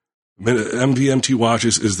before. MVMT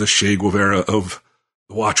Watches is the Che Guevara of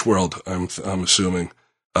the watch world, I'm assuming.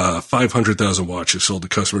 500,000 watches sold to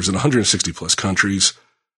customers in 160 plus countries.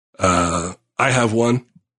 I have one.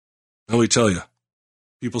 Let me tell you,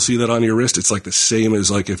 people see that on your wrist. It's like the same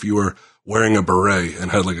as like if you were wearing a beret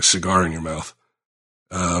and had like a cigar in your mouth.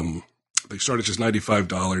 They start at just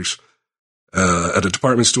 $95. At a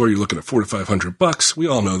department store, you're looking at $400 to $500. We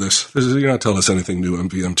all know this. You're not telling us anything new.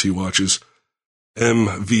 MVMT Watches.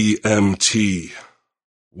 MVMT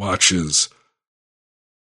Watches.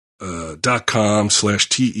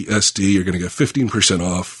 .com/TESD. You're going to get 15%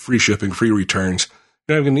 off, free shipping, free returns.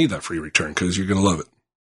 You're not even going to need that free return because you're going to love it.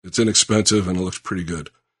 It's inexpensive and it looks pretty good.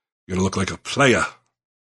 You're going to look like a playa.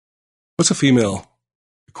 What's a female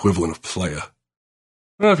equivalent of playa?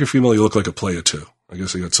 I don't know if you're female, you look like a playa too. I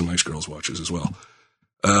guess they got some nice girls' watches as well.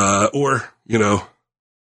 Or,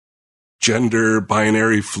 gender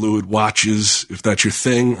binary fluid watches. If that's your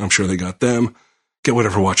thing, I'm sure they got them. Get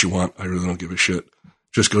whatever watch you want. I really don't give a shit.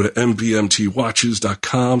 Just go to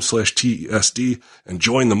mbmtwatches.com/TESD and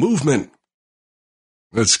join the movement.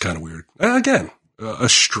 That's kind of weird. Again, a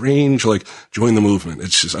strange, like, join the movement.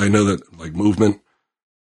 It's just, I know that, like, movement,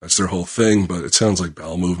 that's their whole thing, but it sounds like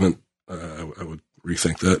bowel movement. I would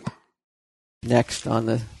rethink that. Next on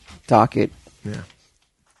the docket,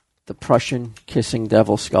 the Prussian kissing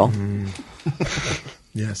devil skull.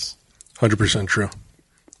 Yes. 100% true.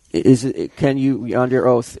 Can you, under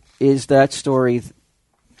oath, is that story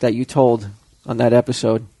that you told on that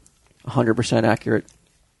episode 100% accurate?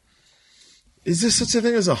 Is there such a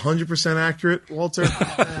thing as 100% accurate, Walter?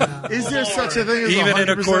 Is there such a thing as even 100% in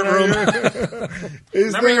a courtroom?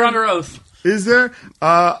 Remember, you're under oath. Is there?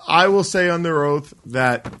 I will say under oath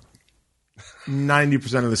that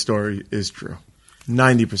 90% of the story is true.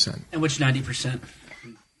 90%. And which 90%?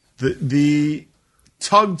 The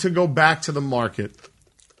tug to go back to the market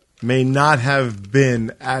may not have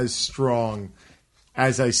been as strong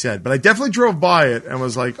as I said, but I definitely drove by it and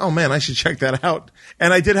was like, oh man, I should check that out.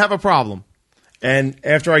 And I did have a problem. And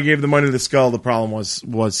after I gave the money to the skull, the problem was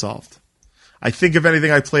solved. I think, if anything,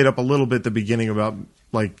 I played up a little bit at the beginning about,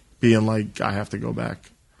 like, being like, I have to go back.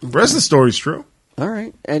 The rest of the story's true. All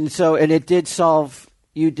right. And it did solve,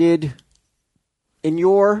 you did, in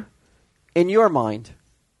your mind,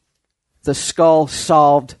 the skull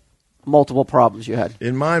solved multiple problems you had.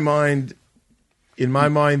 In my mind,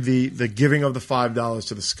 the giving of the $5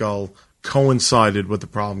 to the skull coincided with the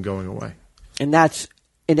problem going away. And that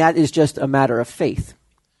is just a matter of faith.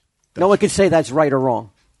 No one can say that's right or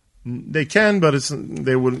wrong. They can, but it's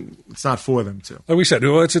not for them to. Like we said,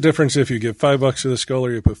 what's the difference if you give $5 to the skull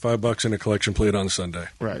or you put $5 in a collection plate on Sunday?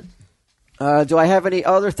 Right. Do I have any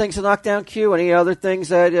other things to knock down, Q? Any other things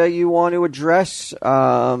that you want to address? We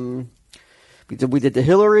did the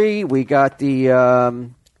Hillary. We got the. I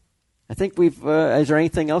think we've. Is there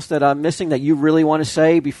anything else that I'm missing that you really want to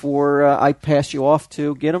say before I pass you off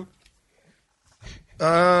to get them?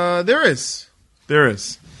 There is.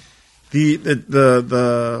 The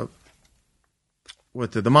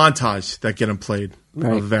montage that get them played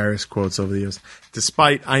of various quotes over the years.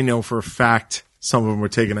 Despite I know for a fact some of them were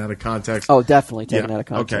taken out of context. Oh, definitely taken out of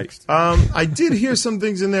context. Okay. I did hear some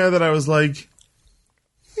things in there that I was like,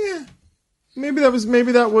 yeah, maybe that was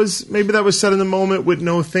said in the moment with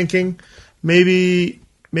no thinking. Maybe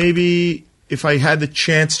if I had the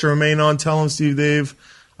chance to remain on Tell 'em Steve Dave,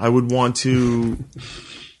 I would want to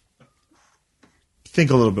think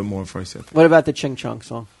a little bit more before I said that. What about the Ching Chong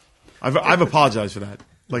song? I've apologized for that.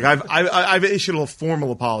 Like I've issued a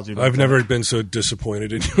formal apology. I've never been so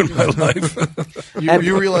disappointed in you in my life.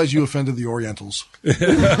 You realize you offended the Orientals.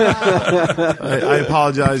 I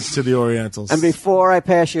apologize to the Orientals. And before I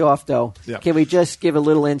pass you off, though, can we just give a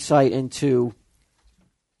little insight into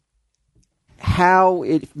how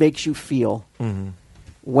it makes you feel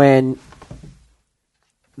when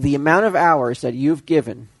the amount of hours that you've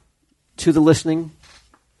given to the listening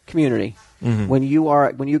community when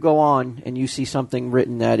you go on and you see something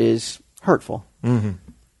written that is hurtful? I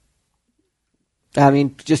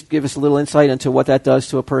mean, just give us a little insight into what that does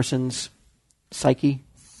to a person's psyche.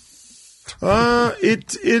 Look,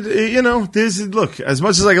 as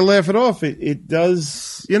much as I can laugh it off, it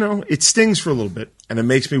does, it stings for a little bit, and it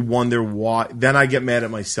makes me wonder why. Then I get mad at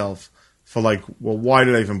myself for like, well, why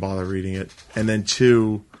did I even bother reading it? And then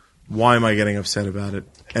two, why am I getting upset about it?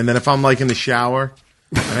 And then if I'm like in the shower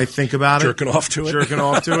and I think about jerking off to it,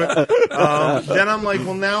 then I'm like,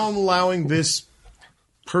 well, now I'm allowing this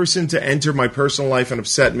person to enter my personal life and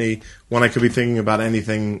upset me when I could be thinking about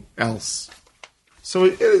anything else. So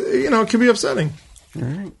it can be upsetting. All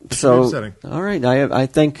right. All right. I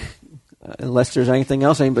think unless there's anything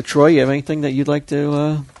else, but Troy, you have anything that you'd like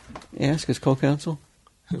to ask as co-counsel?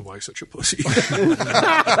 Why such a pussy?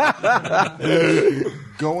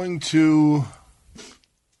 Going to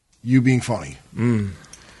you being funny.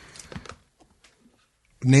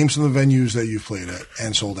 Name some of the venues that you've played at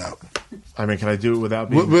and sold out. I mean, can I do it without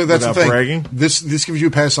bragging? This gives you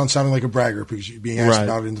a pass on sounding like a bragger because you're being asked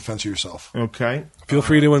about it in defense of yourself. Okay. Feel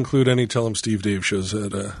free to include any Tell 'em Steve Dave shows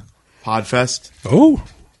at Podfest. Oh.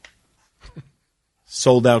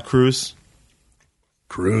 Sold out cruise.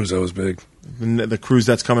 Cruise, that was big. The cruise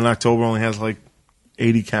that's coming in October only has like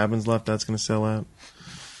 80 cabins left. That's going to sell out.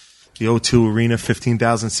 The O2 Arena,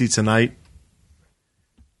 15,000 seats a night.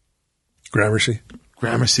 Gramercy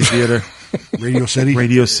Theater. Radio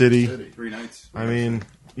City. 3 nights. I mean,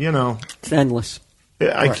 it's endless.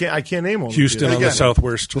 I can't name all. Houston on the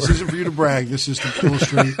Southwest tour. This isn't for you to brag. This is to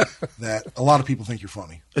illustrate that a lot of people think you're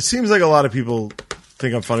funny. It seems like a lot of people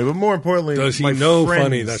think I'm funny, but more importantly, Does he my know friends,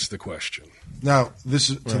 funny? That's the question. Now, this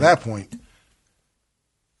is to that point.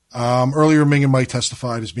 Earlier, Ming and Mike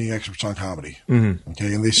testified as being experts on comedy. Mm-hmm.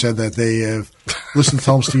 Okay, and they said that they have listened to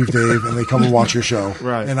Tell 'em Steve Dave, and they come and watch your show.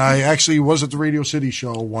 Right. And I actually was at the Radio City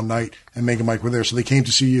show one night, and Ming and Mike were there, so they came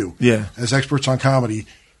to see you. Yeah. As experts on comedy,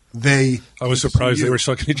 I was surprised they were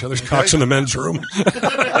sucking each other's cocks in the men's room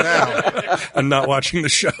and not watching the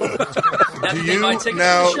show. Do you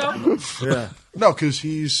now? Yeah. No, because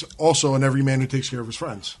he's also an everyman who takes care of his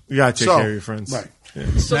friends. You gotta take care of your friends, right? Yeah.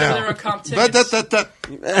 So now, there are comp tickets.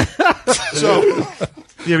 So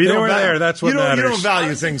yeah, they were there. That's what matters. You don't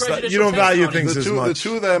value things. You don't value things as much. The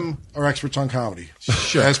two of them are experts on comedy,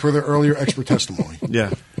 sure. As per their earlier expert testimony.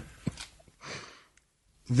 Yeah.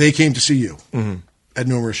 They came to see you at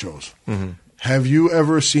numerous shows. Mm-hmm. Have you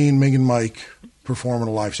ever seen Ming and Mike perform in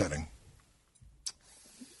a live setting?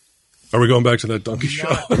 Are we going back to that donkey show?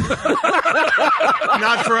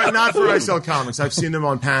 Not for ISL Comics. I've seen them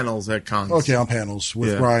on panels at cons. Okay, on panels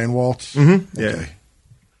with Brian Walt. Mm-hmm. Okay.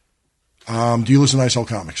 Yeah. Do you listen to ISL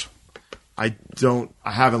Comics? I don't.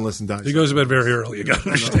 I haven't listened to ISL. He goes to bed very early. You got to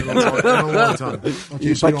understand. In a long time.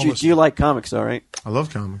 Okay, so but you like comics, though, right? I love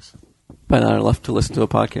comics. But I love to listen to a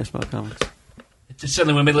podcast about comics.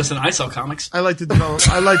 Certainly when we listen to ISL Comics. I like to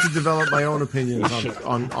develop my own opinions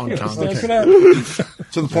on comics. Okay.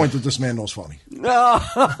 To the point that this man knows funny. No,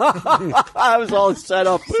 I was all set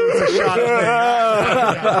up.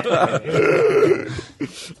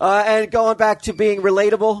 And going back to being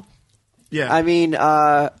relatable. Yeah. I mean,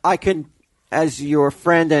 I can, as your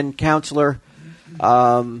friend and counselor,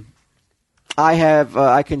 I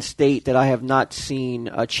can state that I have not seen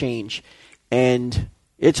a change, and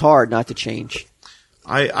it's hard not to change.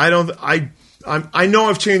 I know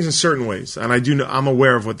I've changed in certain ways, and I'm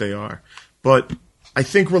aware of what they are, but I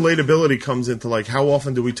think relatability comes into like how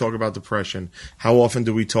often do we talk about depression? How often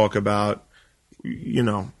do we talk about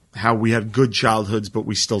how we had good childhoods but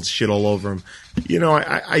we still shit all over them?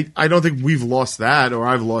 I don't think we've lost that, or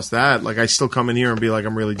I've lost that. Like I still come in here and be like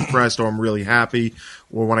I'm really depressed, or I'm really happy,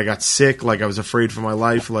 or when I got sick, like I was afraid for my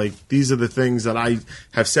life. Like these are the things that I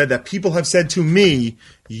have said that people have said to me.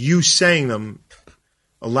 You saying them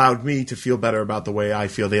allowed me to feel better about the way I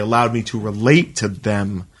feel. They allowed me to relate to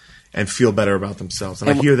them and feel better about themselves. And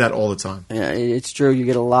I hear that all the time. Yeah, it's true. You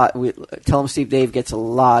get a lot. Tell 'em Steve Dave gets a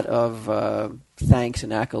lot of thanks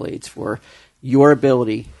and accolades for your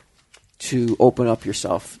ability to open up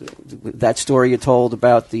yourself. That story you told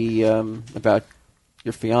about about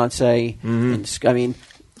your fiance. Mm-hmm. And,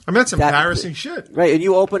 that's embarrassing shit. Right, and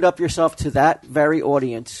you opened up yourself to that very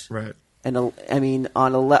audience. Right. And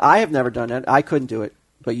I have never done it. I couldn't do it,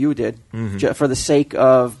 but you did. Mm-hmm. For the sake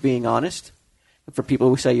of being honest. For people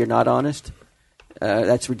who say you're not honest,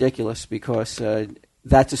 that's ridiculous because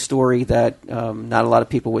that's a story that not a lot of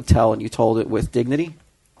people would tell, and you told it with dignity.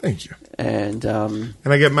 Thank you. And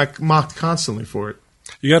I get mocked constantly for it.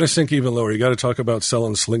 You got to sink even lower. You got to talk about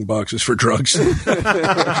selling sling boxes for drugs.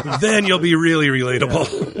 Then you'll be really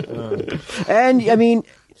relatable. And I mean,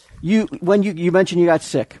 when you mentioned you got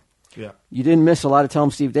sick. Yeah. You didn't miss a lot of Tell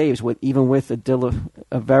 'em Steve Daves, even with a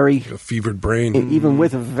fevered brain, even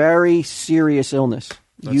with a very serious illness.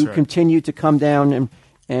 That's you right. continue to come down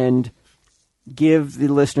and give the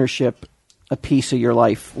listenership a piece of your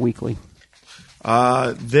life weekly.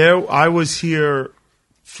 I was here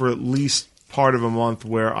for at least part of a month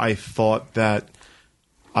where I thought that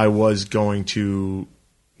I was going to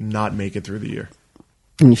not make it through the year.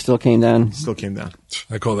 And you still came down. Still came down.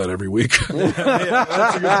 I call that every week. Yeah,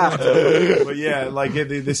 that's a good point. But yeah, like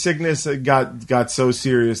the sickness got so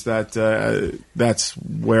serious that that's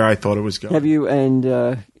where I thought it was going. Have you?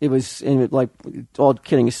 And it was, and like all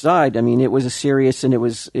kidding aside, I mean, it was a serious, and it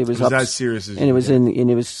was that serious, and it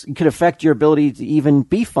was it could affect your ability to even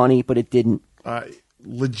be funny, but it didn't.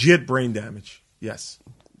 Legit brain damage. Yes.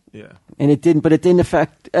 Yeah. And it didn't, but it didn't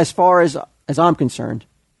affect, as far as I'm concerned,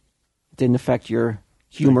 it didn't affect your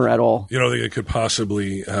humor at all. You don't think it could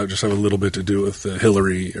possibly just have a little bit to do with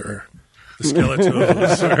Hillary or the Skeletons?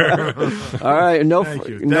 All right,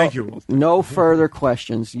 Thank you. No further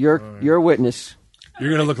questions. Your witness. You're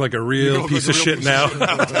going to look like a real piece of shit now.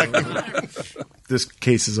 This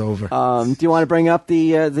case is over. Do you want to bring up the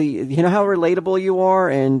you know how relatable you are,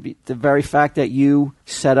 and the very fact that you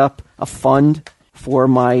set up a fund for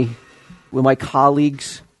my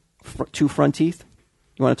colleagues, Two Front Teeth?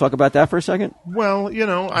 You want to talk about that for a second? Well,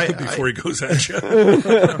 before he goes at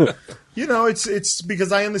you. It's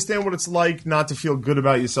because I understand what it's like not to feel good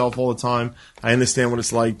about yourself all the time. I understand what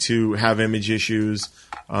it's like to have image issues,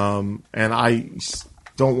 and I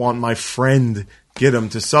don't want my friend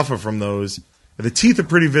Gidim to suffer from those, The teeth are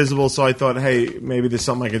pretty visible, so I thought, hey, maybe there's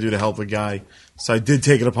something I can do to help the guy. So I did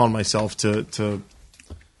take it upon myself to try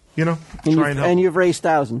and help. And you've raised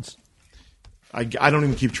thousands. I don't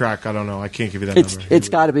even keep track. I don't know. I can't give you that number. It's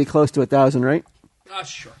got to be close to 1,000, right?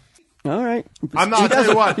 Sure. All right. I'm not. I'll tell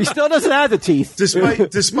you what. He still doesn't have the teeth.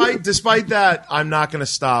 Despite that, I'm not going to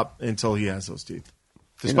stop until he has those teeth.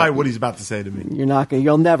 Despite what he's about to say to me. You're not going.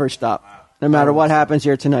 You'll never stop, no matter what happens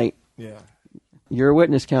here tonight. Yeah. You're a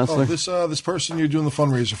witness, counselor. This person you're doing the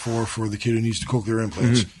fundraiser for the kid who needs to cook their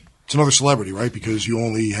implants. It's another celebrity, right? Because you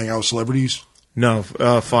only hang out with celebrities. No,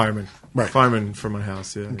 fireman. Right. Fireman for my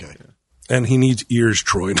house. Yeah. Okay. Yeah. And he needs ears,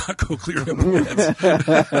 Troy, not cochlear implants.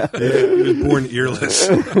 He was born earless.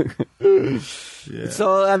 Yeah.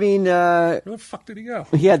 So, I mean... Where the fuck did he go?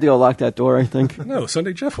 He had to go lock that door, I think. No,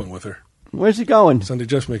 Sunday Jeff went with her. Where's he going? Sunday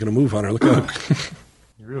Jeff's making a move on her. Look out.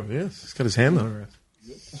 He really is. He's got his hand on her ass.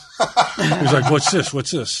 He's like, what's this?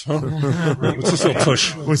 What's this? Huh? What's this little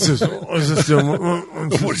push? What's this? What's this do?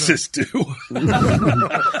 What does this do?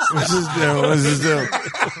 What's this do? What's this do?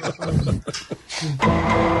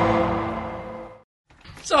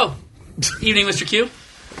 So, evening, Mr. Q.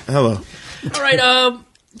 Hello. All right,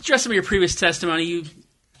 just some of your previous testimony, you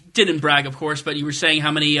didn't brag, of course, but you were saying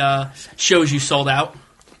how many shows you sold out,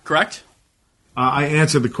 correct? I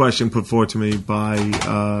answered the question put forward to me by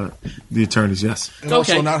the attorneys, yes. And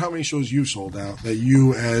also not how many shows you sold out, that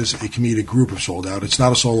you as a comedic group have sold out. It's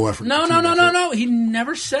not a solo effort. No. He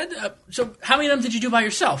never said. So, how many of them did you do by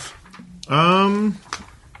yourself? I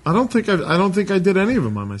don't think I did any of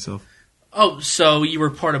them by myself. Oh, so you were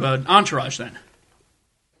part of an entourage then?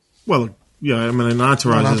 Well, yeah, I mean, an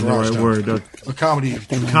entourage is the right word. A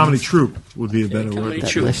comedy troupe would be a better word.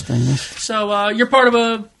 So you're part of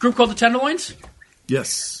a group called the Tenderloins?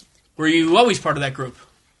 Yes. Were you always part of that group?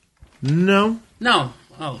 No. No.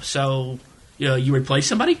 Oh, so you replaced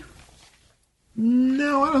somebody?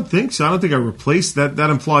 No, I don't think so. I don't think I replaced that. That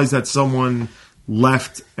implies that someone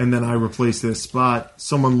left and then I replaced their spot.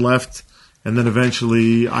 Someone left and then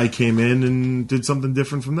eventually I came in and did something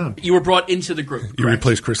different from them. You were brought into the group. You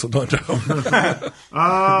replaced Chris Lodondo.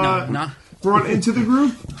 No. Brought into the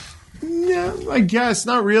group? Yeah, I guess.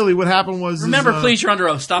 Not really. What happened was... Remember, please, you're under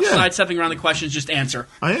oath. Stop sidestepping around the questions. Just answer.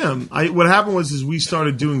 I am. What happened was we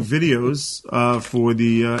started doing videos for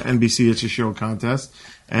the NBC It's a Show contest,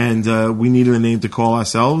 and we needed a name to call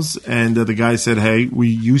ourselves, and the guy said, hey, we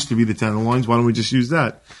used to be the Tenderloins. Why don't we just use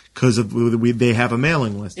that? Because they have a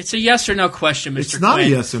mailing list. It's a yes or no question, Mr. It's not Quinn. a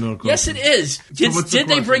yes or no question. Yes, it is. Did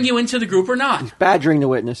they bring you into the group or not? He's badgering the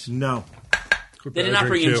witness. No. They did not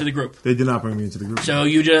bring you into the group. They did not bring me into the group. So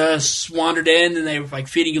you just wandered in, and they were like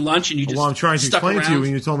feeding you lunch, and you just I'm trying to stuck explain around. to you,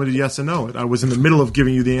 and you told me to yes or no. I was in the middle of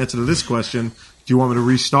giving you the answer to this question. Do you want me to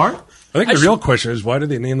restart? I think the real question is, why did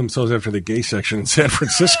they name themselves after the gay section in San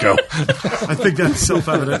Francisco? I think that's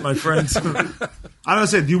self-evident, my friends. I don't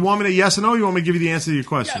say, do you want me to yes or no, or you want me to give you the answer to your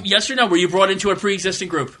question? Yeah, yes or no? Were you brought into a pre-existing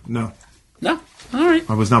group? No. No? All right.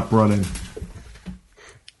 I was not brought in.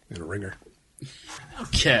 In a ringer.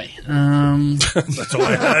 Okay. That's all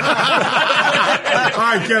I had. All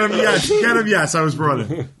right, get him yes. Get him yes. I was brought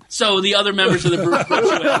in. So the other members of the group brought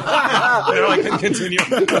you in. I can continue.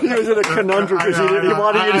 He was in a conundrum because he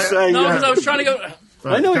wanted you to say No, yes. because I was trying to go...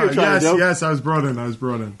 I know what you're trying to do. Yes, I was brought in.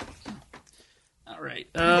 All right.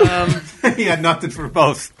 He had nothing for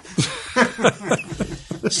both.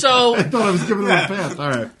 So... I thought I was giving him a pass. All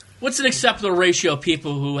right. What's an acceptable ratio of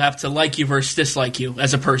people who have to like you versus dislike you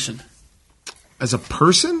as a person? As a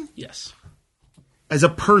person? Yes. As a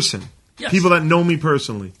person? Yes. People that know me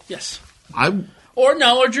personally? Yes. Or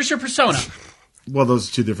just your persona. Well, those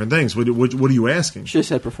are two different things. What are you asking? She just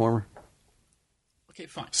said performer. Okay,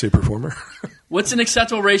 fine. Say performer. What's an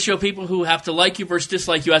acceptable ratio of people who have to like you versus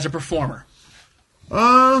dislike you as a performer?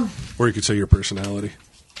 Or you could say your personality.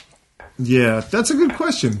 Yeah, that's a good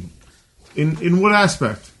question. In what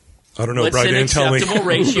aspect? I don't know, What's Brian, an tell me. acceptable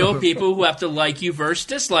ratio of people who have to like you versus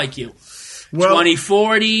dislike you? Well,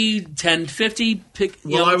 20-40,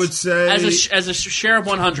 10-50. I would say... As a share of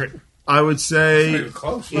 100. I would say...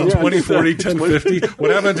 Close. 20, 40, 10, 50.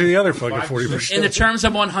 What happened to the other fucking 40%? In the terms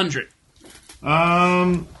of 100.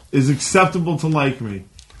 Is acceptable to like me.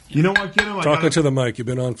 You know what, get him? Talking to the mic. You've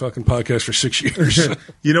been on fucking podcast for 6 years.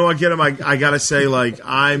 You know what, get him? I got to say,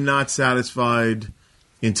 I'm not satisfied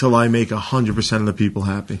until I make 100% of the people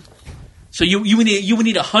happy. So you would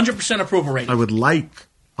need 100% approval rating. I would like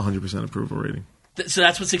 100% approval rating. So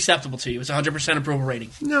that's what's acceptable to you. It's 100% approval rating.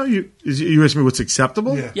 No, you asked me what's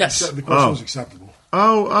acceptable? Yeah. Yes. The question was acceptable.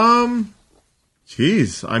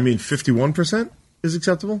 Geez. I mean, 51% is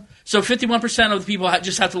acceptable? So 51% of the people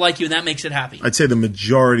just have to like you, and that makes it happy. I'd say the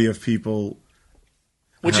majority of people...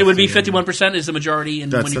 Which it would be 51% is the majority.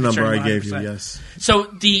 And That's when the you're number I concerned gave you, 100%. yes. So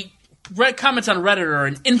the comments on Reddit are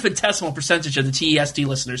an infinitesimal percentage of the TESD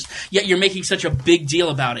listeners, yet you're making such a big deal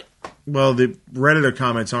about it. Well, the Redditor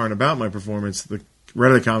comments aren't about my performance. The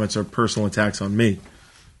Redditor comments are personal attacks on me,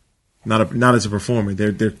 not as a performer.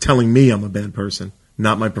 They're telling me I'm a bad person,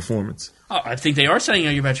 not my performance. Oh, I think they are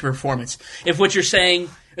saying about your performance. If what you're saying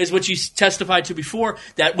is what you testified to before,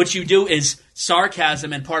 that what you do is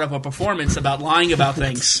sarcasm and part of a performance about lying about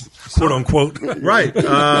things. Quote unquote. Right.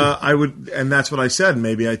 I would, and that's what I said.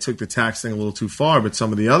 Maybe I took the tax thing a little too far, but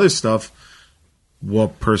some of the other stuff were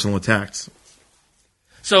personal attacks.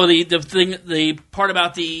 So the part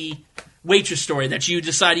about the waitress story that you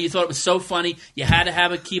decided you thought it was so funny, you had to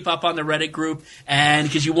have it keep up on the Reddit group, and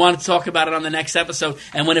because you wanted to talk about it on the next episode,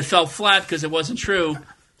 and when it fell flat because it wasn't true.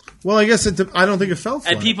 Well, I guess I don't think it fell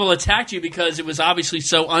flat. And people attacked you because it was obviously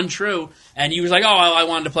so untrue, and you was like, "Oh, I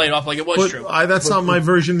wanted to play it off like it was true." That's not my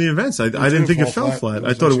version of the events. I didn't think it fell flat.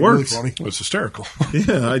 I thought it worked. It was hysterical.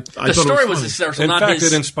 Yeah, the story was hysterical. In fact,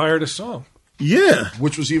 it inspired a song. Yeah,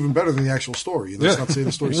 which was even better than the actual story. Let's not say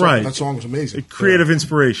the story. Right, that song was amazing. Creative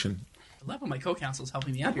inspiration. I love when my co-counsel is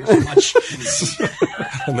helping me out here so much.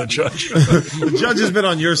 And the judge. The judge has been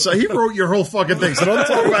on your side. He wrote your whole fucking thing, so don't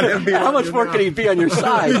talk about him being How much more can he be on your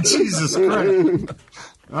side? Jesus Christ.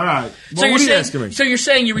 All right. So Well, what are you asking me? So you're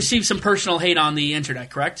saying you received some personal hate on the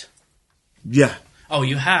internet, correct? Yeah. Oh,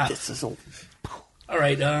 you have? This is all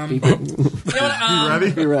right. You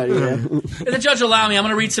ready? Be ready, yeah. If the judge allow me, I'm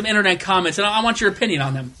going to read some internet comments, and I want your opinion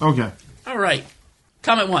on them. Okay. All right.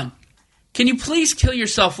 Comment 1. Can you please kill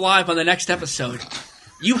yourself live on the next episode?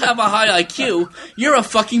 You have a high IQ. You're a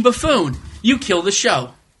fucking buffoon. You kill the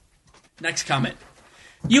show. Next comment.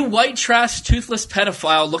 You white trash, toothless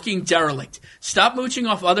pedophile looking derelict. Stop mooching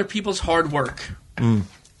off other people's hard work. Not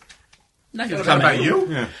gonna comment. About you?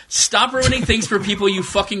 Yeah. Stop ruining things for people, you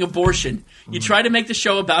fucking abortion. You try to make the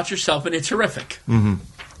show about yourself, and it's horrific. Mm-hmm.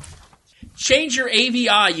 Change your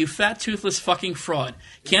AVI, you fat, toothless fucking fraud.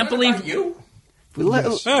 Can't believe you. Let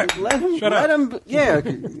him. Yeah.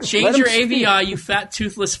 Change your AVI, you fat,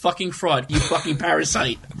 toothless fucking fraud. You fucking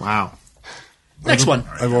parasite. Wow. Next one.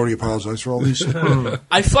 I've already apologized for all these.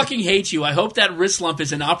 I fucking hate you. I hope that wrist lump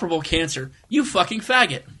is an operable cancer. You fucking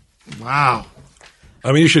faggot. Wow.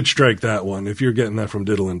 I mean, you should strike that one. If you're getting that from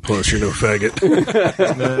Diddle and Puss, you're no faggot.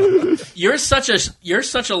 You're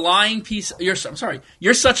such a lying piece. You're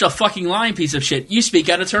such a fucking lying piece of shit. You speak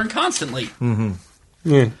out of turn constantly. Mm-hmm.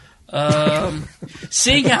 Yeah.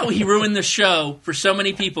 Seeing how he ruined the show for so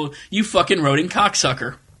many people, you fucking rodent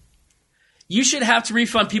cocksucker. You should have to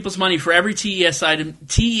refund people's money for every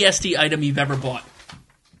TESD item you've ever bought.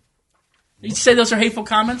 Did you say those are hateful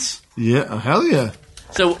comments? Yeah, hell yeah.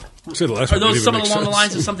 So, are those some along sense. the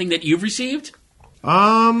lines of something that you've received?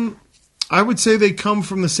 I would say they come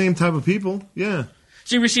from the same type of people. Yeah.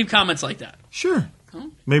 So you receive comments like that? Sure.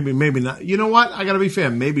 Maybe not. You know what? I got to be fair.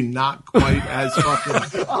 Maybe not quite as fucking.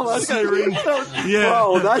 That's Yeah.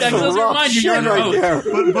 Bro, that's some rough shit right there.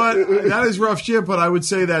 But that is rough shit. But I would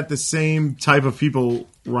say that the same type of people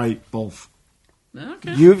write both.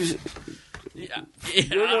 Okay. I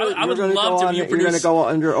would love to. You're going to go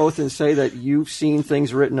under oath and say that you've seen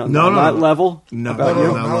things written on No, that level? No, about not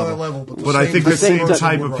you? on that level. But I think the same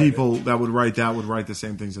type of people that would write that would write the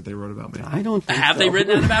same things that they wrote about me. I don't think Have they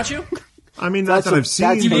written that about you? I mean, not that I've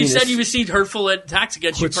seen. You said you received hurtful attacks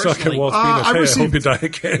against you personally. I hope you die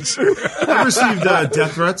of cancer. I've received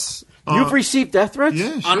death threats. You've received death threats?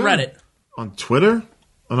 Yeah, sure. On Reddit? On Twitter?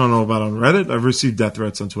 I don't know about on Reddit. I've received death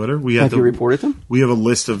threats on Twitter. Have you reported them? We have a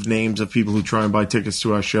list of names of people who try and buy tickets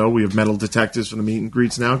to our show. We have metal detectives for the meet and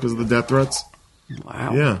greets now because of the death threats.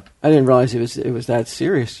 Wow. Yeah. I didn't realize it was that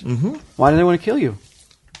serious. Mm-hmm. Why do they want to kill you?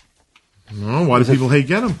 No, why do people hate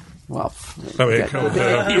get them? Well, I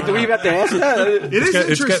mean, do we have to ask that? It is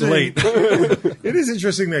it's getting late. It is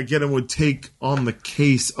interesting that Gideon would take on the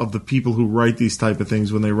case of the people who write these type of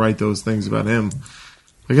things when they write those things about him.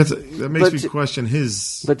 I guess that makes me question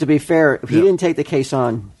his. But to be fair, if he didn't take the case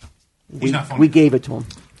on, we gave it to him.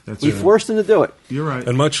 We forced him to do it. You're right.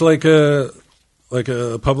 And much like a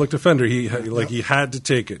public defender, he had to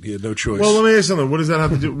take it. He had no choice. Well, let me ask you something. What does that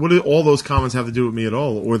have to do? What do all those comments have to do with me at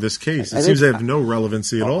all, or this case? It seems they have no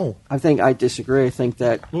relevancy at all. I think I disagree. I think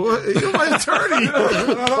that. Well, you're my attorney.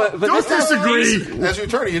 Don't disagree. As your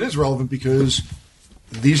attorney, it is relevant because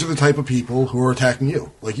these are the type of people who are attacking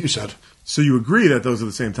you, like you said. So you agree that those are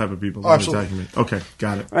the same type of people that are attacking me? Okay,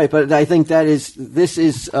 got it. Right, but I think this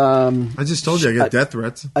is. I just told you I get death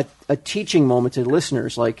threats. A teaching moment to the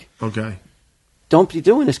listeners. Like, okay, don't be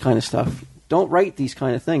doing this kind of stuff. don't write these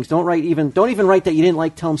kind of things. Don't even write that you didn't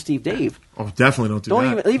like Tell 'em Steve Dave. Oh, definitely don't do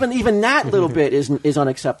that. Even that little bit is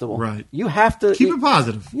unacceptable. Right. You have to keep it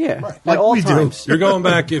positive. Yeah, right. At all we times. You're going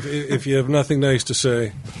back if you have nothing nice to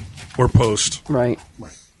say or post. Right.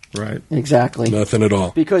 Exactly. Nothing at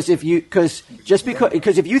all. Because if you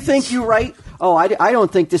think you write, I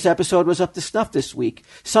don't think this episode was up to snuff this week.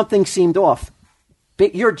 Something seemed off.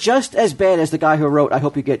 But you're just as bad as the guy who wrote, I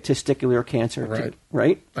hope you get testicular cancer. Right.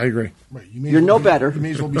 Right? I agree. Right. You're no better. You may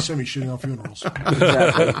as well be Simi shitting on funerals.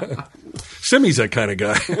 Exactly. Simi's that kind of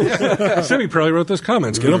guy. Simi probably wrote those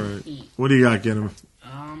comments. Get him. Right. What do you got, get him?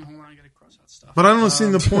 Hold on, I gotta cross out stuff. But I don't see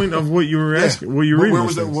the point of what you were asking. What you were reading? What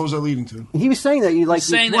was that leading to? He was saying that you like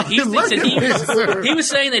Saying that he thinks that he was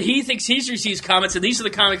saying that he thinks he receives comments, and these are the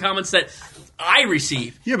kind of comments that I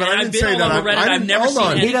receive. Yeah, but and I didn't say that. I've never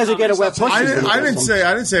seen any He doesn't get a wet pussy. I didn't say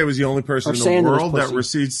I was the only person in the world that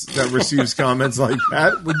receives comments like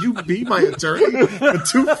that. Would you be my attorney for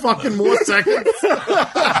 2 fucking more seconds?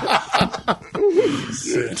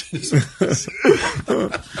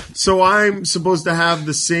 So I'm supposed to have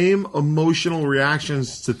the same emotional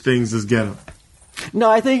reactions to things as Get 'em.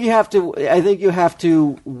 No, I think you have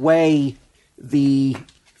to weigh the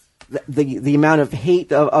amount of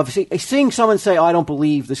hate of seeing someone say, "Oh, I don't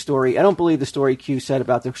believe the story. I don't believe the story Q said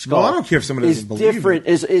about the skull." No, I don't care if somebody doesn't believe different.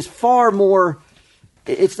 it. Is far more.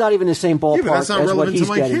 It's not even the same ballpark. Yeah, but that's not as what relevant he's to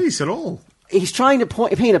my getting. case at all. He's trying to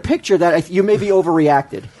paint a picture that you may be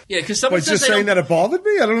overreacted. Yeah, because someone But says just saying that it bothered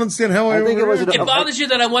me? I don't understand how I think it was it bothers you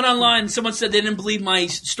that I went online and someone said they didn't believe my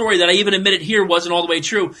story that I even admitted here wasn't all the way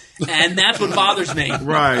true, and that's what bothers me.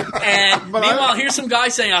 Right. And meanwhile, here's some guy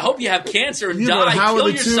saying, "I hope you have cancer and die. Kill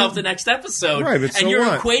yourself the next episode." Right, but and you're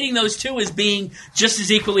what? equating those two as being just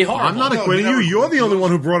as equally horrible. I'm not equating you. You're the only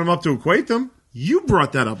one who brought them up to equate them. You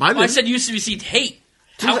brought that up. I said you received hate.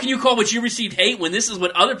 How can you call what you received hate when this is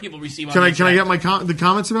what other people receive? Can I get the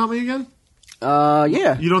comments about me again?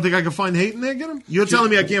 Yeah. You don't think I can find hate in there? Get him? You're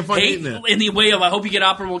telling me I can't find hate in there? In the way of I hope you get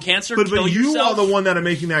operable cancer. But kill you yourself. are the one that are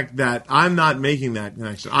making that. I'm not making that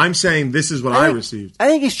connection. I'm saying this is what I received. I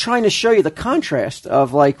think he's trying to show you the contrast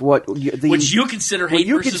of like what which you consider hate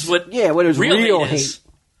versus what is real hate is.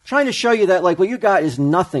 Trying to show you that like what you got is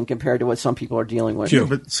nothing compared to what some people are dealing with. Yeah,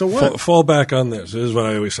 but so what? Fall back on this. This is what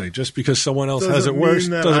I always say. Just because someone else has it worse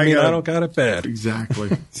doesn't mean I don't got it bad. Exactly.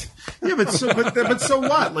 Yeah, but so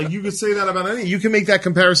what? Like you could say that about anything. You can make that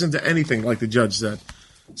comparison to anything, like the judge said.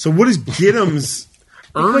 So what is Giddim's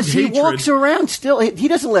earned because he hatred? walks around still. He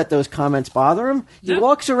doesn't let those comments bother him. He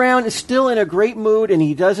walks around still in a great mood, and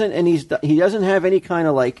he doesn't have any kind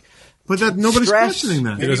of like. But that nobody's stress. questioning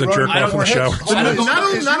that. He doesn't jerk off in the shower.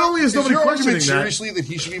 Not only is nobody questioning that. Seriously, that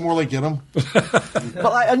he should be more like Get 'em?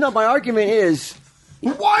 But no, my argument is.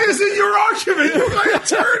 Why is it your argument? You're my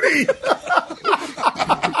attorney.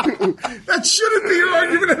 That shouldn't be your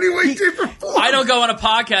argument anyway, shape, or form. I don't go on a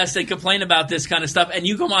podcast and complain about this kind of stuff, and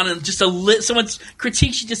you go on and just someone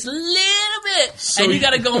critiques you just a little bit, and you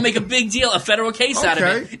got to go and make a big deal, a federal case out of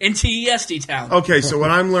it in TESD town. Okay, so what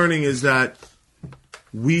I'm learning is that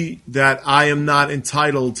I am not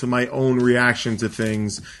entitled to my own reaction to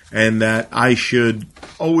things, and that I should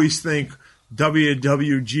always think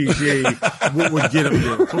WWGG what would get him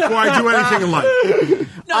there before I do anything in life.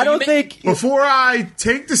 No, I don't think before I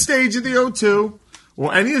take the stage at the O2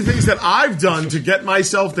 or any of the things that I've done to get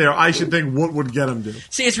myself there, I should think what would get him to.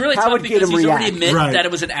 See, it's really tough because he's already admitted that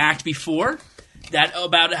it was an act before. That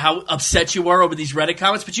about how upset you were over these Reddit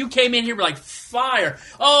comments, but you came in here like fire.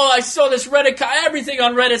 Oh, I saw this Reddit. Everything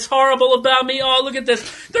on Reddit's horrible about me. Oh, look at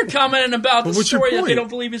this. They're commenting about the story that they don't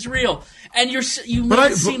believe is real, and you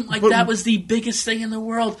made it seem like that was the biggest thing in the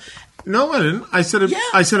world. No, I didn't. I said it. Yeah.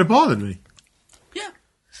 I said it bothered me. Yeah,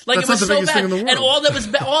 like that's it was not the so biggest bad, thing in the world. and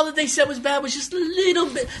all that they said was bad was just a little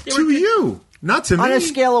bit. You, not to me. On a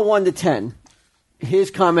scale of 1 to 10,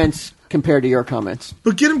 his comments compared to your comments.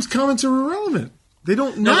 But Giddim's comments are irrelevant. They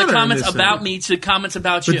don't matter. The comments about me to comments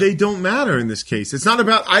about you. But they don't matter in this case. It's not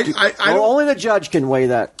about. Only the judge can weigh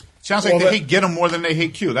that. Sounds like they hate Get 'em more than they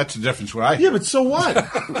hate Q. That's the difference. Where I yeah, but so what?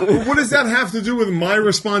 What does that have to do with my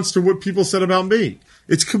response to what people said about me?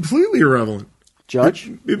 It's completely irrelevant.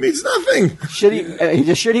 Judge, it means nothing.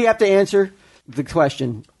 Should he have to answer the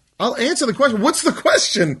question? I'll answer the question. What's the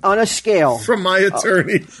question? On a scale from my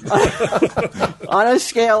attorney. On a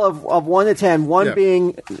scale of 1 to 10, 1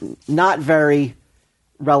 being not very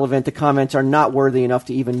relevant, the comments are not worthy enough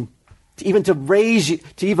to even to raise you,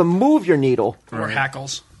 to even move your needle, or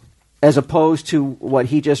hackles, as opposed to what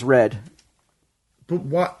he just read. But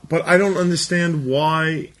what? But I don't understand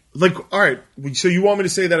why. Like, all right, so you want me to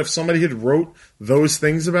say that if somebody had wrote those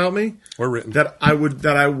things about me, or written, that I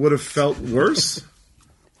would have felt worse?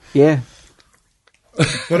 Yeah.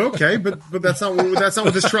 But okay, but that's not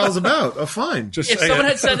what this trial is about. Oh, fine. If someone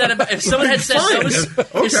had said that, if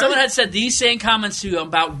someone had said these same comments to you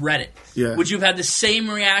about Reddit, would you have had the same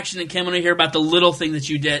reaction and came on to hear about the little thing that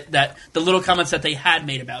you did, that the little comments that they had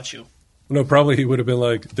made about you? No, probably he would have been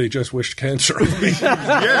like, they just wished cancer on me.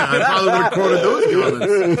 I probably would have quoted those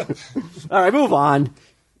comments. All right, move on.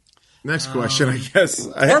 Next question, I guess.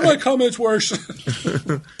 Are my comments worse?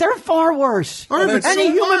 They're far worse.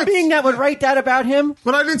 Any human being that would write that about him,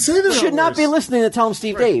 but I didn't say that, should not be listening to Tell Him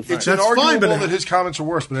Steve Dave. It's arguable that his comments are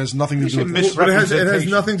worse, but it has nothing to do with it. But it has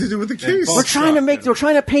nothing to do with the case. We're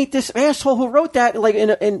trying to paint this asshole who wrote that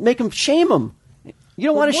and make him shame him. You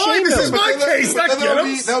don't want to shame him. This is my case.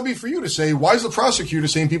 That would be for you to say. Why is the prosecutor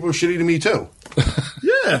saying people are shitty to me too?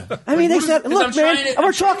 Yeah. I mean, they said, look, man,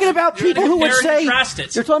 we're talking about people who would say,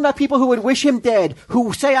 they're talking about people who would wish him dead,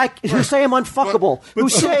 who say I'm unfuckable, who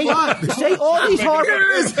say all these horrible.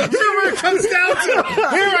 Here it is. Here it comes down to.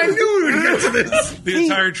 Here I knew we would get to this. The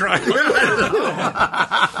entire trial.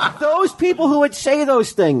 Those people who would say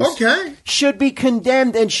those things, should be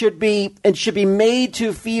condemned and should be made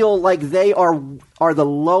to feel like they are the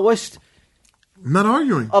lowest. I'm not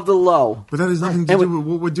arguing. Of the low. But that has nothing to do with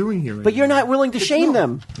what we're doing here. But you're not willing to shame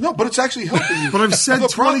them. No, but it's actually helping you. But I've said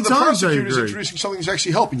 20 times I agree. The prosecutor's introducing something that's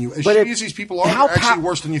actually helping you. As but shitty as these people are, they're actually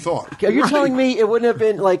worse than you thought. Are you telling me it wouldn't have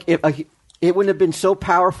been like, it wouldn't have been so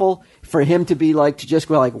powerful for him to be like, to just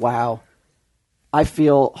go like, wow, I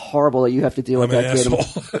feel horrible that you have to deal with that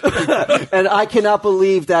kid. And I cannot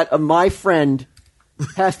believe that my friend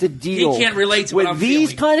has to deal he can't relate to with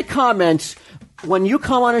these kind of comments when you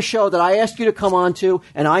come on a show that I asked you to come on to,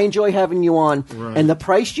 and I enjoy having you on, and the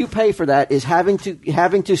price you pay for that is having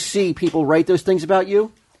to see people write those things about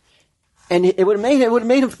you, and it would have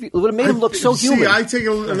made him look so human. See, I take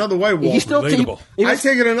it another way, Walter. I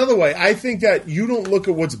take it another way. I think that you don't look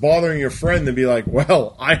at what's bothering your friend and be like,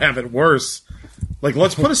 well, I have it worse. Like,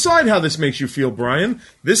 let's put aside how this makes you feel, Brian.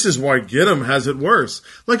 This is why Get 'em has it worse.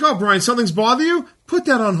 Like, oh, Brian, something's bothering you? Put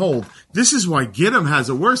that on hold. This is why Get 'em has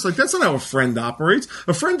it worse. Like, that's not how a friend operates.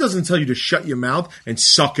 A friend doesn't tell you to shut your mouth and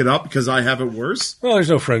suck it up because I have it worse. Well, there's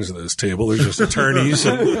no friends at this table. There's just attorneys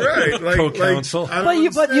and co-counsel.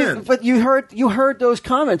 But you heard those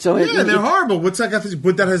comments. So yeah, they're horrible. What's that got to do?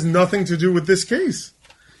 But that has nothing to do with this case.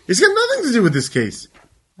 It's got nothing to do with this case.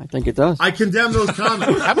 I think it does. I condemn those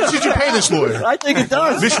comments. How much did you pay this lawyer? I think it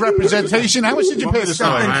does. Misrepresentation. How much did you pay this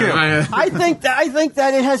lawyer? I think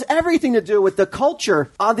that it has everything to do with the culture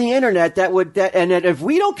on the internet and that if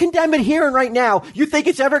we don't condemn it here and right now, you think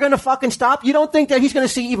it's ever going to fucking stop? You don't think that he's going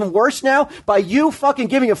to see even worse now by you fucking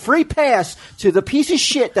giving a free pass to the piece of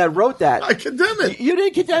shit that wrote that? I condemn it. You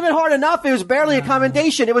didn't condemn it hard enough. It was barely a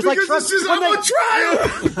commendation. It was I'm on trial.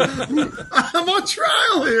 I'm on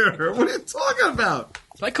trial here. What are you talking about?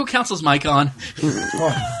 My co-counsel's mic on. All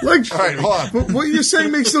right, hold on. But what you're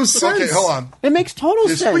saying makes no sense. Okay, hold on. It makes total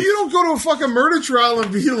sense. But you don't go to a fucking murder trial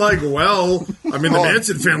and be like, well, I mean, the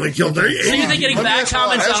Manson family killed their 80. So you think getting bad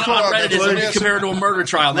comments on Reddit is compared to a murder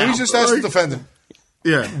trial now? Let me just ask the defendant.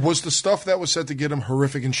 Yeah. Was the stuff that was said to get him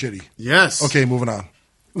horrific and shitty? Yes. Okay, moving on.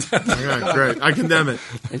 All right, great. I condemn it.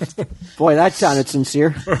 Boy, that sounded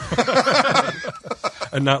sincere.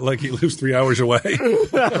 And not like he lives 3 hours away. All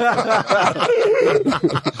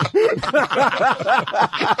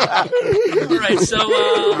right,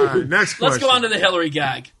 so next question. Let's go on to the Hillary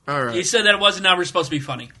gag. All right. You said that it wasn't ever supposed to be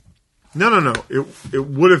funny. No. It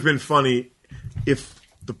would have been funny if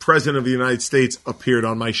the President of the United States appeared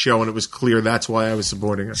on my show and it was clear that's why I was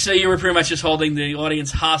supporting her. So you were pretty much just holding the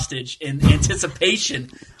audience hostage in anticipation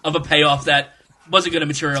of a payoff that wasn't going to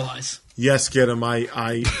materialize. Yes, Get 'em.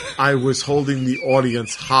 I was holding the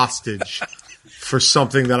audience hostage for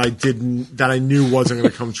something that I knew wasn't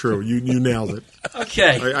going to come true. You nailed it.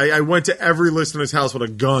 Okay. I went to every listener's house with a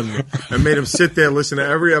gun and made him sit there, listen to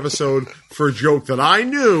every episode for a joke that I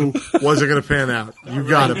knew wasn't going to pan out. You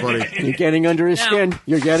got it, buddy. You're getting under his skin.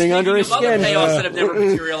 You're getting under his skin. Payoffs that have never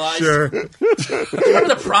materialized. Sure. Remember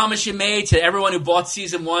the promise you made to everyone who bought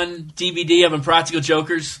season 1 DVD of Impractical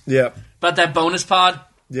Jokers? Yeah. About that bonus pod?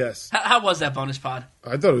 Yes. How was that bonus pod?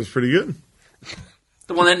 I thought it was pretty good.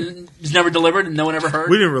 The one that was never delivered and no one ever heard?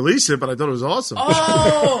 We didn't release it, but I thought it was awesome.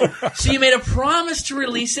 Oh, so you made a promise to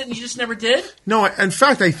release it and you just never did? No, in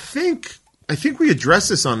fact, I think we addressed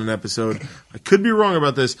this on an episode. I could be wrong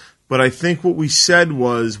about this, but I think what we said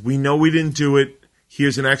was, we know we didn't do it.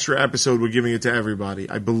 Here's an extra episode. We're giving it to everybody.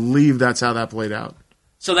 I believe that's how that played out.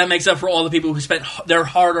 So that makes up for all the people who spent their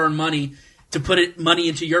hard-earned money to put money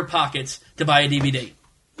into your pockets to buy a DVD.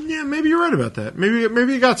 Yeah, maybe you're right about that. Maybe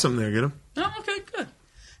you got something there, Get 'em. Oh, okay, good.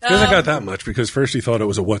 He hasn't got that much because first he thought it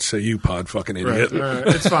was a What Say You pod, fucking idiot. Right.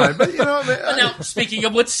 It's fine. But, now, speaking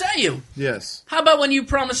of What Say You? Yes. How about when you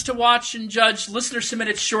promised to watch and judge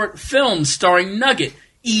listener-submitted short films starring Nugget,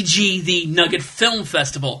 e.g. the Nugget Film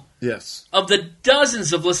Festival? Yes. Of the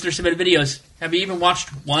dozens of listener-submitted videos, have you even watched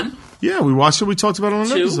one? Yeah, we watched it. We talked about it on an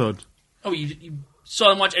 2? episode. Oh, you saw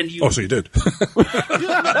them watch, and you... Oh, so you did. We talked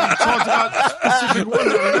about specific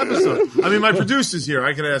ones on an episode. I mean, my producer's here.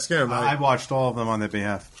 I could ask him. I watched all of them on their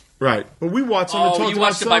behalf. Right. But we watched them and talked you about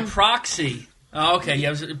watched it by some. proxy. Oh, okay. Yeah,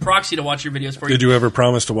 it was a proxy to watch your videos for you. Did you ever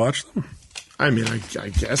promise to watch them? I mean, I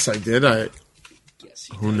guess I did.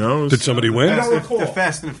 Who knows? Did somebody win? The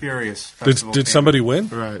Fast and Furious Festival Did somebody win?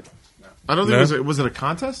 Right. I don't think was it a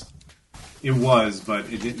contest? It was,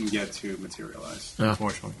 but it didn't get to materialize,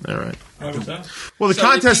 unfortunately. All right. Why was that? Well, the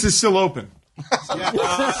contest is still open.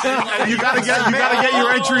 You gotta get your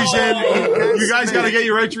entries in. You guys gotta get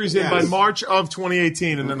your entries in by March of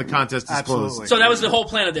 2018, and then the contest is closed. So that was the whole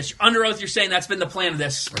plan of this. Under oath, you're saying that's been the plan of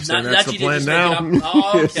this. I'm saying that's the plan now.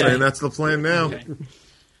 Okay. Saying that's the plan now. Okay.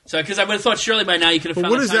 So, because I would have thought surely by now you could have But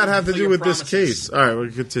found what does the time that have to fulfill do your with this promises. case? All right,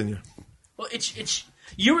 we'll continue. Well, it's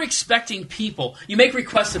you're expecting people. You make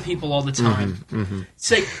requests of people all the time.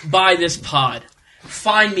 Say, buy this pod.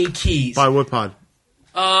 Find me keys. By what pod?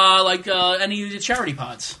 Like any of the charity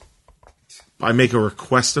pods. I make a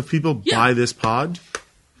request of people, buy this pod?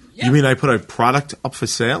 Yeah. You mean I put a product up for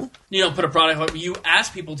sale? You don't put a product up. You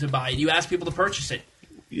ask people to buy it. You ask people to purchase it.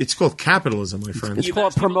 It's called capitalism, my friend. It's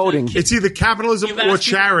called promoting. It's either capitalism or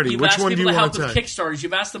charity. Which one do you want to take? take? Kickstarters.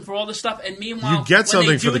 You've asked them for all this stuff, and meanwhile, You get something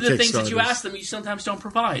when they for do the things that you Kickstarters. ask them, you sometimes don't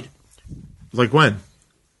provide. Like when?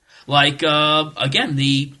 Like again,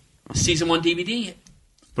 the season 1 DVD.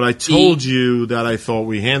 But I told you that I thought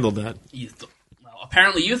we handled that. Well,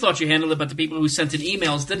 apparently you thought you handled it, but the people who sent in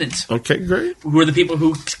emails didn't. Okay, great. Who were the people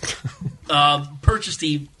who purchased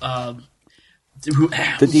the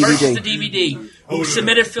DVD, who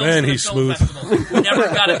submitted films Man, to the he's film smooth. festival, who never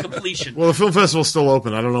got a completion. Well, the film festival's still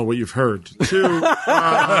open. I don't know what you've heard.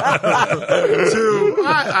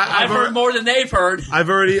 I've heard more than they've heard. I've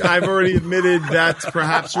already admitted that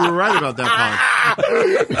perhaps you were right about that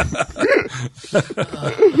pod.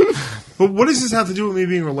 But what does this have to do with me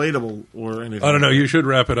being relatable or anything? I don't know. You should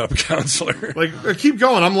wrap it up, counselor. Like, keep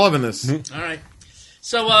going. I'm loving this. All right.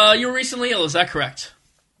 So you were recently ill, is that correct?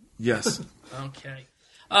 Yes. Okay.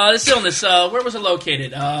 This illness, where was it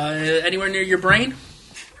located? Anywhere near your brain?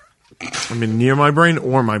 I mean, near my brain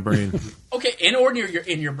or my brain. Okay, in or near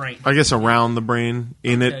in your brain. I guess around the brain,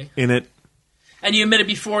 in Okay. it. And you admitted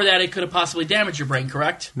before that it could have possibly damaged your brain,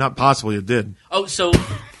 correct? Not possibly, it did. Oh, so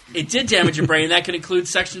it did damage your brain. That could include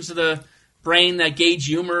sections of the brain that gauge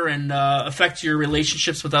humor and affect your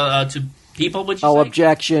relationships with to people, would you say?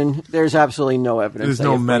 Objection. There's absolutely no evidence. There's that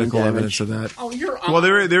no you have brain medical damage. evidence of that. Oh, you're Well,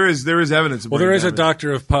 there is evidence. Of Well, there brain is a damage.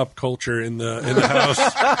 doctor of pop culture in the house.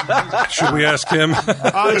 Should we ask him?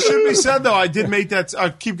 It should be said though. I did make that.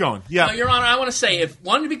 Keep going. Yeah. No, Your Honor, I want to say, if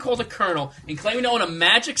one to be called a colonel and claiming to own a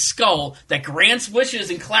magic skull that grants wishes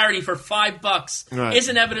and clarity for $5 Right.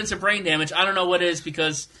 isn't evidence of brain damage, I don't know what is,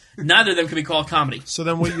 because neither of them can be called comedy. So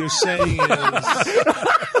then what you're saying is...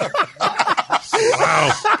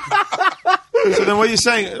 Wow. So then what you're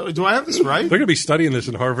saying... Do I have this right? They're going to be studying this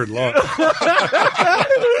in Harvard Law. Well,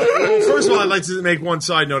 first of all, I'd like to make one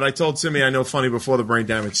side note. I told Timmy I know funny before the brain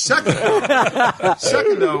damage. Second,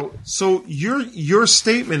 though, so your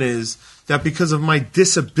statement is that because of my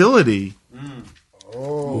disability...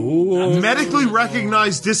 Medically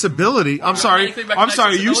recognized disability. I'm sorry. Medically recognized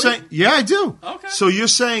Are you disability? saying? Yeah, I do. Okay. So you're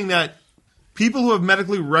saying that people who have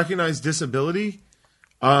medically recognized disability,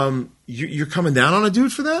 you're coming down on a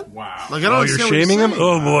dude for that? Wow. Like I don't Oh, you're understand what shaming him? saying.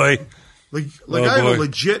 Oh, boy. Like Oh, I have boy. a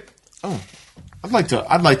legit. Oh, I'd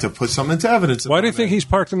like to put something into evidence. Why do you about think that. he's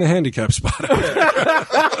parked in the handicap spot?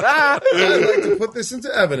 I'd like to put this into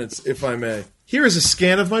evidence, if I may. Here is a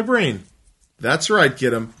scan of my brain. That's right,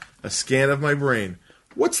 get him. A scan of my brain.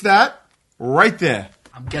 What's that? Right there.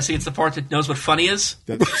 I'm guessing it's the part that knows what funny is.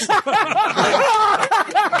 That's correct.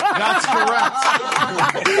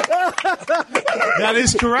 That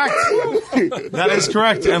is correct. That is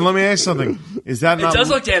correct. And let me ask you something. Is that It not? does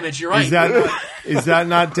look damaged. You're right. Is that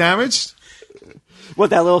not damaged? What,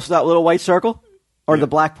 that little white circle? Or the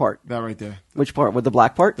black part? That right there. Which part? With the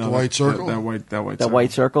black part? The white circle? That white. That circle.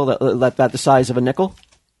 white circle? That the size of a nickel?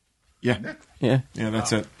 Yeah. Yeah. Yeah.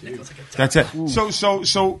 That's it. Nicholas, like a That's it.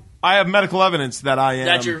 So I have medical evidence that I am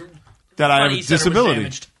that your that I have funny a center was disability.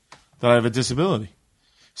 damaged. That I have a disability.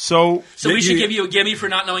 So So we should give you a gimme for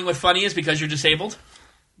not knowing what funny is because you're disabled?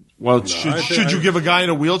 Well, should you give a guy in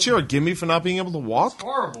a wheelchair a gimme for not being able to walk?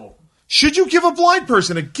 Horrible. Should you give a blind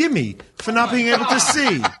person a gimme for not being able to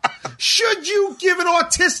see? Should you give an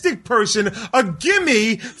autistic person a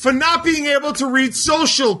gimme for not being able to read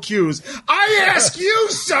social cues? I ask you,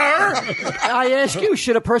 sir! I ask you,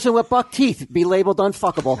 should a person with buck teeth be labeled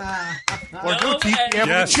unfuckable? Or no teeth be able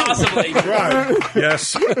Yes. to chew? Possibly. Right.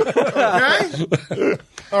 Yes. Okay?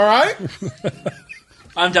 All right?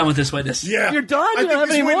 I'm done with this witness. Yeah. You're done? I You think don't have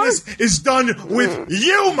this any more? witness is done with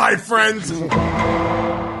you, my friend.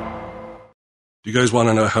 Do you guys want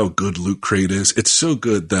to know how good Loot Crate is? It's so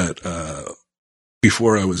good that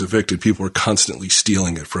before I was evicted, people were constantly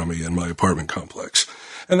stealing it from me in my apartment complex.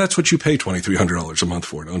 And that's what you pay $2,300 a month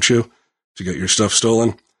for, don't you? To get your stuff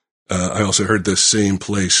stolen. I also heard this same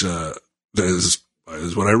place, that is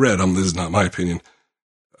what I read. This is not my opinion.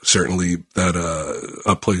 Certainly that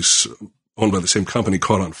a place owned by the same company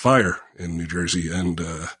caught on fire in New Jersey, and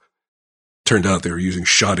turned out they were using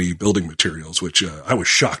shoddy building materials, which I was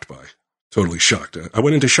shocked by. Totally shocked. I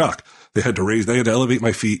went into shock. They had to elevate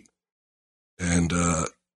my feet and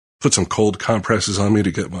put some cold compresses on me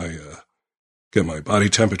to get my body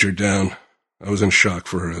temperature down. I was in shock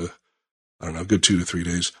for a good 2 to 3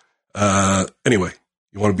 days. Anyway,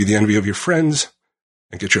 you want to be the envy of your friends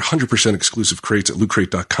and get your 100% exclusive crates at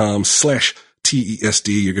lootcrate.com/TESD.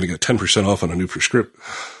 You're going to get 10% off on a new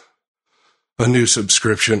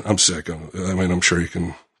subscription. I'm sick. I'm sure you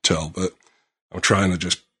can tell, but I'm trying to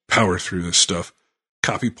just power through this stuff.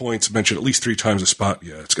 Copy points mentioned at least 3 times a spot.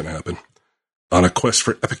 Yeah, it's going to happen. On a quest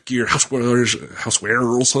for epic gear, housewares, and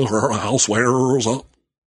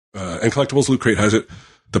collectibles, Loot Crate has it.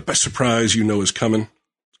 The best surprise you know is coming.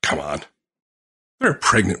 Come on. There are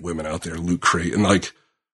pregnant women out there, Loot Crate, and they're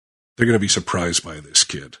going to be surprised by this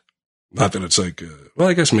kid. Not that it's I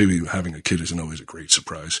guess maybe having a kid isn't always a great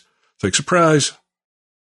surprise. It's like, surprise.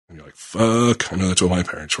 And you're like, fuck. I know that's what my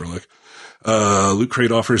parents were like. Loot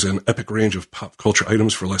Crate offers an epic range of pop culture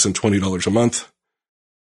items for less than $20 a month.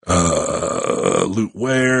 Loot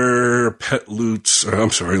wear,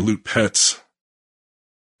 Loot pets.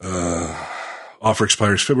 Offer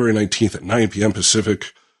expires February 19th at 9 p.m.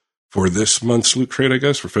 Pacific for this month's Loot Crate, I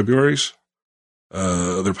guess, for February's.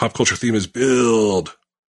 Their pop culture theme is Build.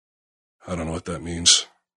 I don't know what that means.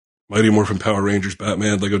 Mighty Morphin Power Rangers,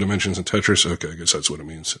 Batman, Lego Dimensions, and Tetris. Okay, I guess that's what it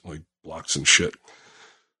means. Like blocks and shit.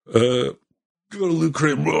 Go to Loot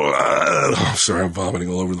Crate. Sorry, I'm vomiting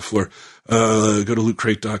all over the floor. Go to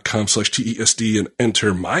lootcrate.com/TESD and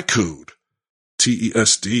enter my code,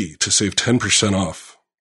 TESD, to save 10% off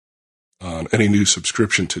on any new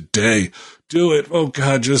subscription today. Do it. Oh,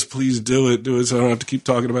 God, just please do it. Do it so I don't have to keep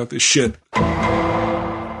talking about this shit.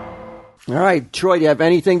 All right, Troy, do you have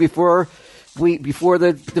anything before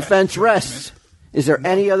the defense rests? Is there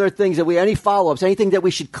any other things any follow-ups, anything that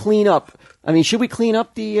we should clean up? I mean, should we clean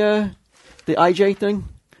up the IJ thing?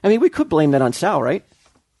 I mean, we could blame that on Sal, right?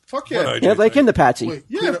 Fuck yeah. Yeah, like in the Patsy. Wait,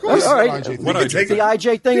 yeah, of course. All right. The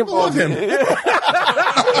IJ thing. People love him.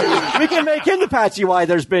 We can make him the Patsy why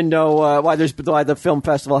there's been no why the film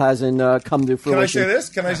festival hasn't come to fruition.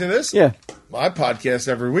 Can I say this? Yeah. My podcast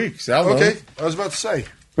every week. Sal Okay, I was about to say.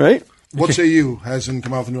 Right? What Say You hasn't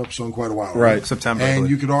come out with a new episode in quite a while. Right, September. And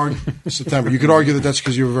you could argue September. You could argue that that's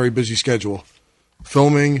because you have a very busy schedule.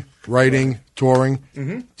 Filming, writing, touring.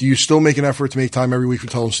 Mm-hmm. Do you still make an effort to make time every week for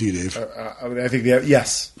Tell 'em Steve, Dave? I think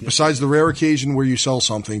yes. Besides the rare occasion where you sell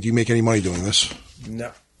something, do you make any money doing this?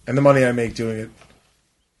 No. And the money I make doing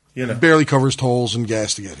it, barely covers tolls and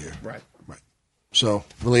gas to get here. Right. So,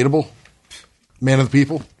 relatable? Man of the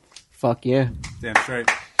people? Fuck yeah. Damn straight.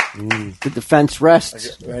 The defense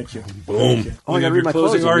rests. Thank you. Boom. Oh, I got to read my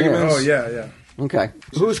closing arguments. Oh, yeah. Okay.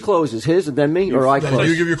 Whose closes? His and then me? Or I close?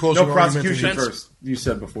 You give your closing No argument. prosecution first. You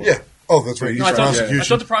said before. Yeah. Oh, that's right. No, I thought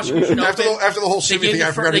the prosecution After the whole Simi thing,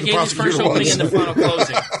 I forgot who the prosecutor first opening was. and the final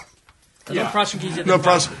closing. The prosecution.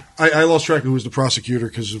 I lost track of who was the prosecutor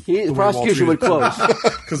because of The prosecution would close.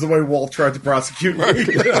 Because the way Walt tried to prosecute me.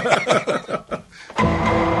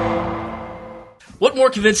 What more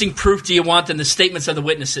convincing proof do you want than the statements of the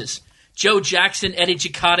witnesses? Joe Jackson, Eddie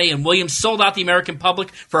Giacate, and Williams sold out the American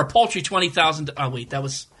public for a paltry $20,000. Oh wait, that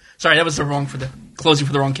was the wrong for the closing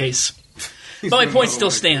for the wrong case. But my point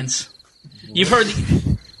still stands. You've heard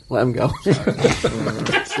the. Let him go.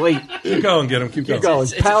 Sweet. Keep going, get him. Keep going.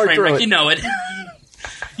 It's a train wreck. You know it.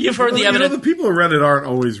 You've heard the evidence. The people who read it aren't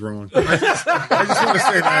always wrong. I just want to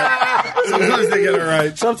say that. Sometimes they get it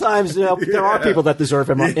right. Sometimes there are people that deserve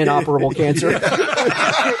inoperable cancer.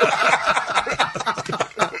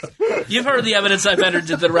 You've heard the evidence I've entered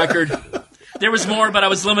into the record. There was more, but I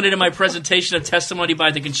was limited in my presentation of testimony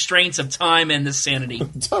by the constraints of time and the sanity.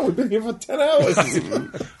 Tom, we've been here for 10 hours.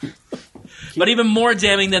 But even more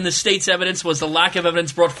damning than the state's evidence was the lack of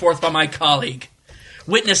evidence brought forth by my colleague.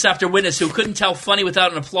 Witness after witness who couldn't tell funny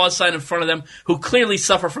without an applause sign in front of them, who clearly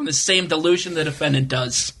suffer from the same delusion the defendant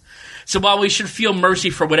does. So while we should feel mercy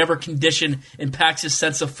for whatever condition impacts his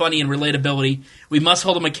sense of funny and relatability, we must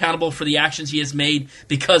hold him accountable for the actions he has made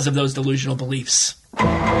because of those delusional beliefs.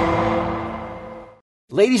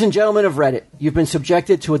 Ladies and gentlemen of Reddit, you've been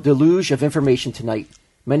subjected to a deluge of information tonight.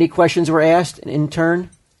 Many questions were asked, and in turn,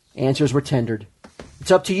 answers were tendered.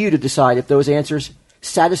 It's up to you to decide if those answers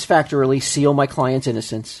satisfactorily seal my client's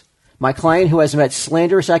innocence. My client who has met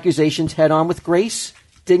slanderous accusations head-on with grace,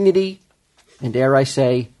 dignity, and dare I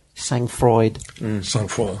say, sang-froid.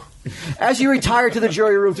 Sang-froid. As you retire to the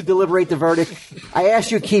jury room to deliberate the verdict, I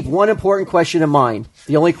ask you to keep one important question in mind,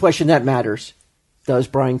 the only question that matters. Does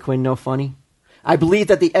Brian Quinn know funny? I believe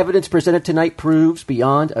that the evidence presented tonight proves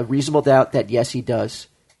beyond a reasonable doubt that yes, he does.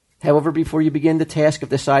 However, before you begin the task of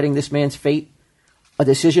deciding this man's fate, a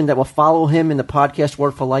decision that will follow him in the podcast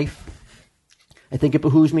world for life, I think it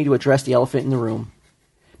behooves me to address the elephant in the room.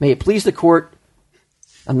 May it please the court,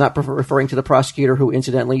 I'm not referring to the prosecutor who,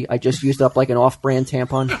 incidentally, I just used up like an off-brand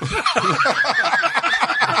tampon.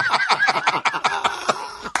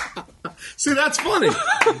 See, that's funny.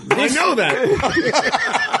 I know that.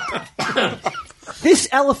 This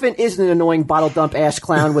elephant isn't an annoying bottle dump ass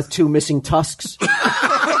clown with 2 missing tusks.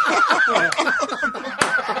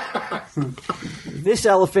 This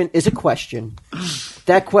elephant is a question.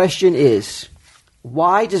 That question is,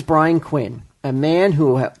 why does Brian Quinn, a man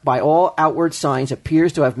who, by all outward signs,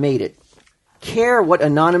 appears to have made it, care what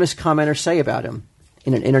anonymous commenters say about him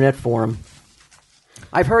in an internet forum?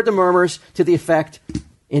 I've heard the murmurs to the effect,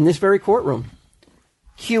 in this very courtroom,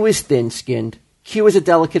 Q is thin-skinned, Q is a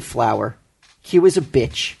delicate flower, Q is a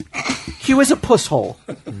bitch, Q is a pusshole,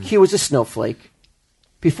 Q is a snowflake.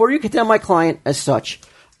 Before you condemn my client as such,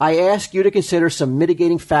 I ask you to consider some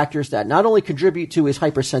mitigating factors that not only contribute to his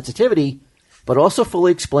hypersensitivity, but also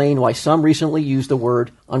fully explain why some recently used the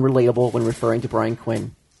word unrelatable when referring to Brian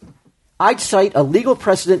Quinn. I'd cite a legal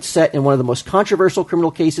precedent set in one of the most controversial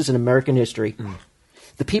criminal cases in American history.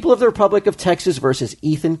 The People of the Republic of Texas versus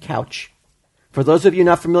Ethan Couch. For those of you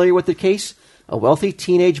not familiar with the case, a wealthy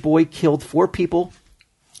teenage boy killed 4 people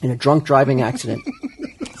in a drunk driving accident.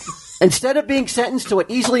 Instead of being sentenced to what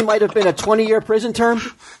easily might have been a 20-year prison term,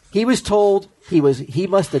 he was told he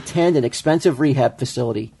must attend an expensive rehab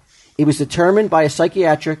facility. It was determined by a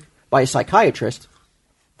psychiatrist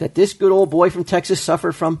that this good old boy from Texas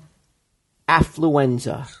suffered from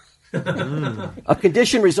affluenza, a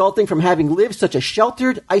condition resulting from having lived such a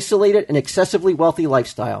sheltered, isolated, and excessively wealthy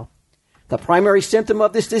lifestyle. The primary symptom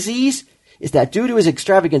of this disease is that due to his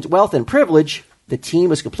extravagant wealth and privilege, the team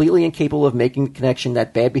was completely incapable of making the connection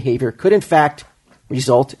that bad behavior could, in fact,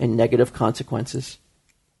 result in negative consequences.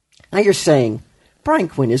 Now you're saying, Brian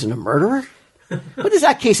Quinn isn't a murderer? What does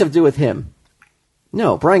that case have to do with him?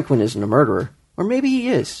 No, Brian Quinn isn't a murderer. Or maybe he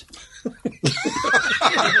is.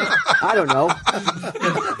 I don't know.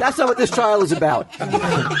 That's not what this trial is about.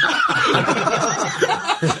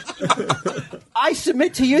 I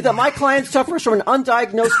submit to you that my client suffers from an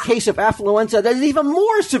undiagnosed case of affluenza that is even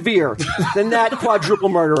more severe than that quadruple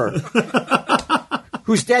murderer,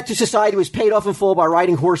 whose debt to society was paid off in full by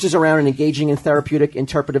riding horses around and engaging in therapeutic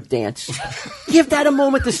interpretive dance. Give that a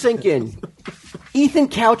moment to sink in. Ethan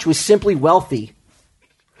Couch was simply wealthy.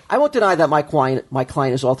 I won't deny that my client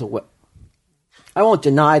is also I won't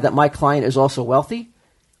deny that my client is also wealthy.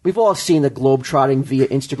 We've all seen the globe-trotting via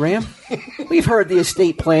Instagram. We've heard the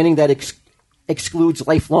estate planning that excludes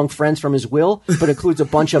lifelong friends from his will, but includes a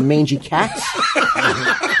bunch of mangy cats.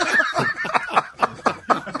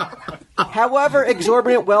 However,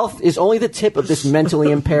 exorbitant wealth is only the tip of this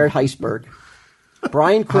mentally impaired iceberg.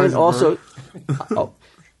 Brian Quinn also...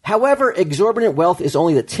 However, exorbitant wealth is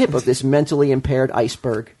only the tip of this mentally impaired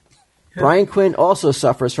iceberg. Brian Quinn also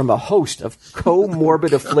suffers from a host of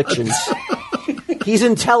comorbid afflictions. He's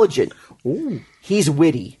intelligent. Ooh. He's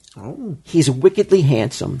witty. Oh. He's wickedly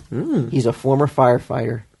handsome. He's a former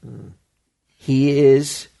firefighter. He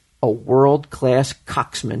is a world-class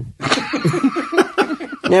coxman.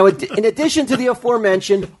 Now, in addition to the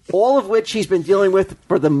aforementioned, all of which he's been dealing with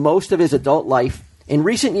for the most of his adult life, in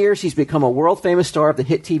recent years he's become a world-famous star of the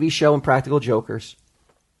hit TV show Impractical Jokers.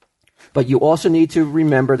 But you also need to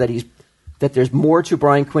remember that there's more to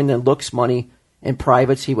Brian Quinn than looks, money, and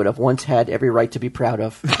privates he would have once had every right to be proud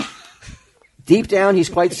of. Deep down, he's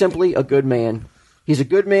quite simply a good man. He's a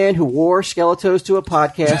good man who wore Skeletos to a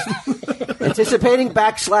podcast, anticipating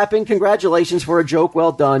backslapping congratulations for a joke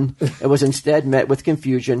well done, and was instead met with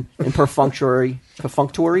confusion and perfunctory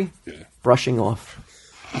brushing off.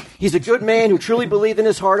 He's a good man who truly believed in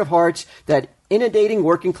his heart of hearts that inundating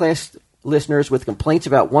working class listeners with complaints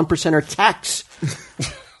about 1%er tax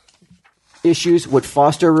issues would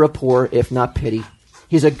foster rapport, if not pity.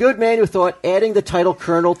 He's a good man who thought adding the title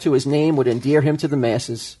Colonel to his name would endear him to the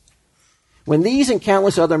masses. When these and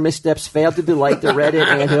countless other missteps failed to delight the Reddit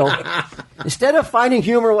anthill, instead of finding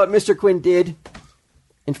humor in what Mr. Quinn did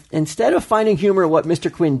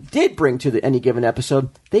bring to any given episode,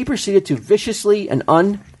 they proceeded to viciously and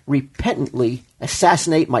unrepentantly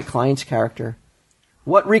assassinate my client's character.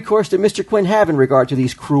 What recourse did Mr. Quinn have in regard to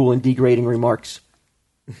these cruel and degrading remarks?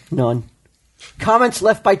 None. Comments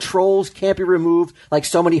left by trolls can't be removed like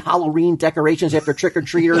so many Halloween decorations after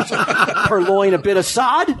trick-or-treaters purloin a bit of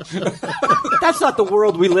sod. That's not the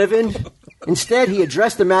world we live in. Instead, he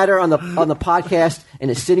addressed the matter on the podcast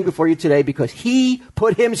and is sitting before you today because he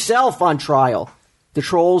put himself on trial. The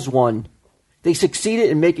trolls won. They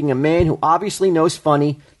succeeded in making a man who obviously knows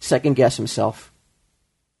funny second-guess himself.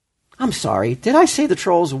 I'm sorry, did I say the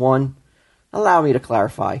trolls won? Allow me to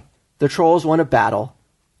clarify. The trolls won a battle.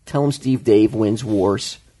 Tell 'em Steve Dave wins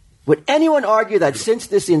wars. Would anyone argue that since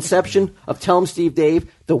this inception of Tell 'em Steve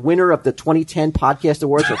Dave, the winner of the 2010 Podcast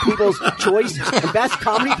Awards for People's Choice and Best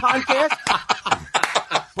Comedy Podcast,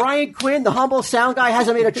 Brian Quinn, the humble sound guy,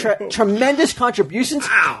 hasn't made a tremendous contributions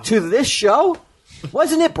to this show?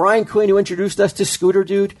 Wasn't it Brian Quinn who introduced us to Scooter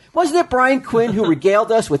Dude? Wasn't it Brian Quinn who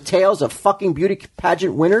regaled us with tales of fucking beauty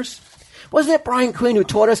pageant winners? Wasn't it Brian Quinn who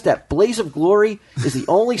taught us that Blaze of Glory is the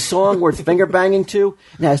only song worth finger-banging to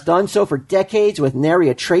and has done so for decades with nary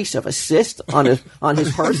a trace of assist on his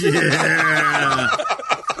person? Yeah.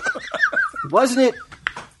 Wasn't it?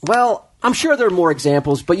 Well, I'm sure there are more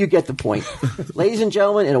examples, but you get the point. Ladies and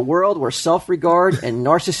gentlemen, in a world where self-regard and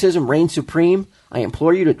narcissism reign supreme, I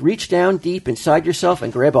implore you to reach down deep inside yourself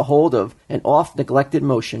and grab a hold of an oft-neglected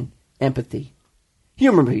emotion, empathy.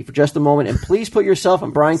 Humor me for just a moment, and please put yourself in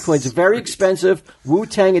Brian Quinn's very expensive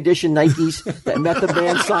Wu-Tang edition Nikes that met the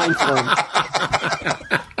band signed for him.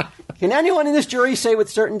 Can anyone in this jury say with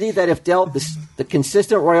certainty that if dealt the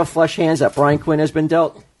consistent royal flush hands that Brian Quinn has been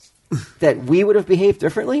dealt, that we would have behaved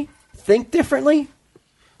differently? Think differently?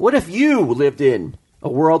 What if you lived in a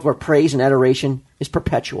world where praise and adoration is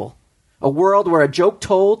perpetual? A world where a joke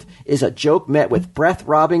told is a joke met with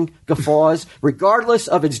breath-robbing guffaws, regardless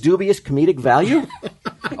of its dubious comedic value?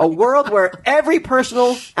 A world where every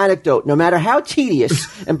personal anecdote, no matter how tedious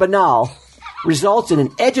and banal, results in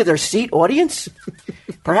an edge-of-their-seat audience?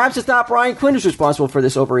 Perhaps it's not Brian Quinn who's responsible for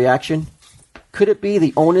this overreaction. Could it be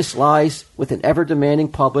the onus lies with an ever-demanding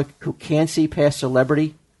public who can't see past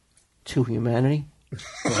celebrity to humanity?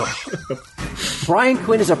 Brian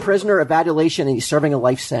Quinn is a prisoner of adulation and he's serving a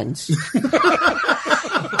life sentence. The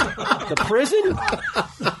prison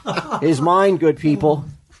is mine, good people.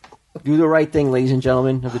 Do the right thing, ladies and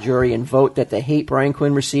gentlemen of the jury, and vote that the hate Brian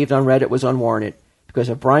Quinn received on Reddit was unwarranted. Because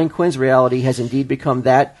if Brian Quinn's reality has indeed become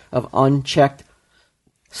that of unchecked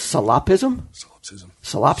solipsism,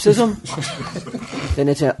 then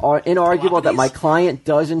it's inarguable that my client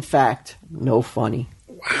does, in fact, know funny.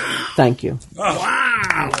 Wow. Thank you.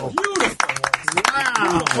 Wow.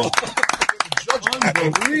 Beautiful.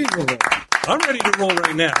 Unbelievable. I'm ready to roll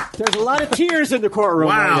right now. There's a lot of tears in the courtroom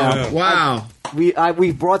right now. Wow.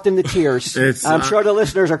 We brought them to tears. I'm sure the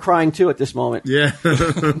listeners are crying too at this moment. Yeah.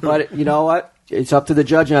 But you know what? It's up to the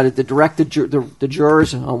judge now to direct the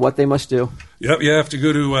jurors on what they must do. Yep, you have to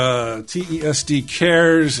go to TESD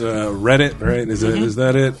Cares, Reddit, right? Is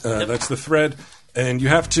that it? That's the thread. And you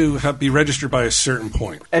have to be registered by a certain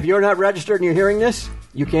point. If you're not registered and you're hearing this,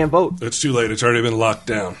 you can't vote. It's too late. It's already been locked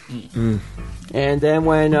down. Mm. And then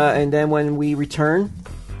when we return,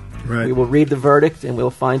 right, we will read the verdict and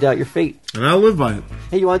we'll find out your fate. And I'll live by it.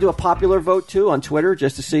 Hey, you want to do a popular vote too on Twitter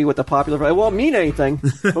just to see what the popular vote? It won't mean anything,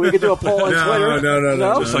 but we could do a poll on Twitter.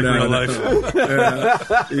 No, just like real life.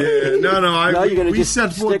 We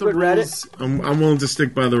set forth the rules. I'm willing to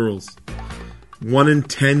stick by the rules. 1 in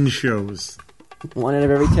 10 shows. 1 out of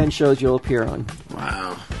every 10 shows you'll appear on.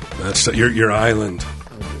 Wow. That's your island.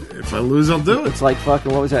 If I lose, I'll do it. It's like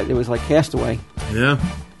fucking, what was that? It was like Castaway. Yeah.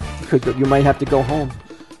 You might have to go home.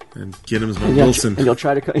 And get him as my Wilson. And you'll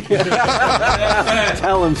try to...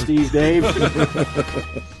 Tell him, Steve Dave.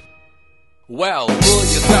 Well, pull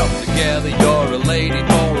yourself together. You're a lady,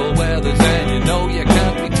 moral weathers, and you know you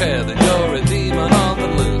can't be tethered. You're a demon on the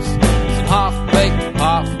loose. Some half-baked,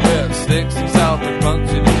 half-red sticks is out in front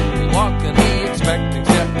of you. What can he expect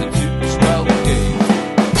except to swell the game?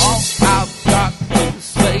 All I've got to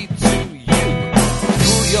say to you,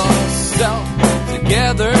 pull yourself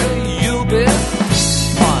together, you'll be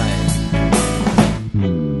fine.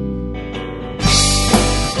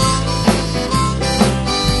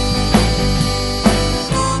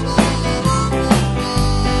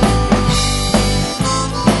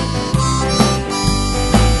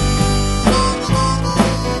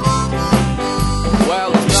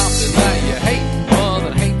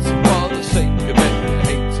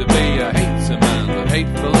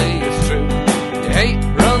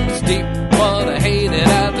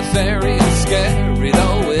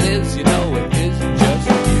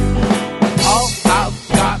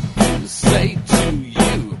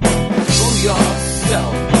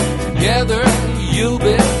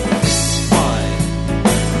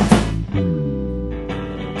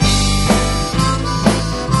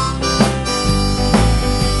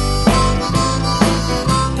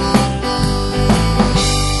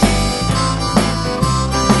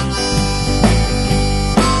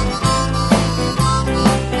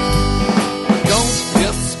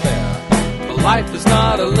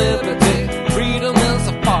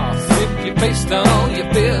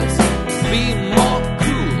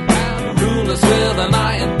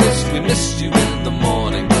 we missed you in the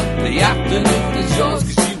morning, but the afternoon is yours,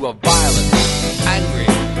 cause you are violent, angry,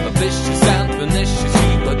 vicious and pernicious.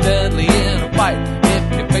 You are deadly in a fight if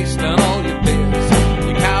you face down all your fears.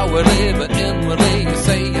 You're cowardly, but inwardly you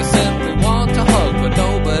say you simply want to hug, but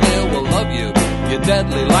nobody will love you. You're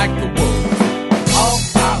deadly like the wolves. All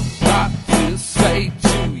I've got to say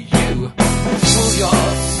to you is pull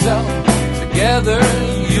yourself together,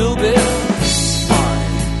 you'll be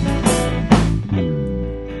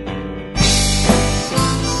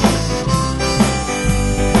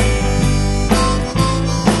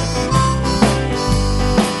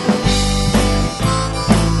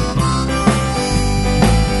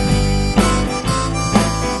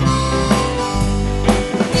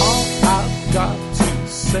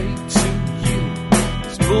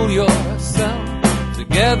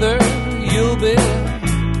together, you'll be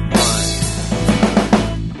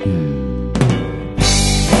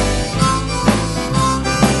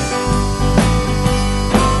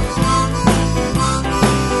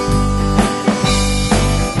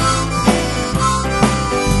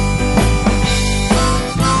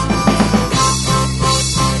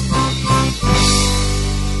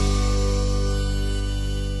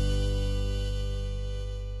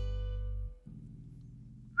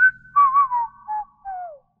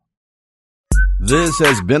This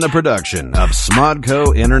has been a production of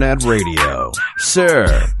Smodco Internet Radio.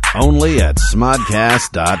 Sir, only at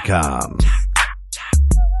smodcast.com.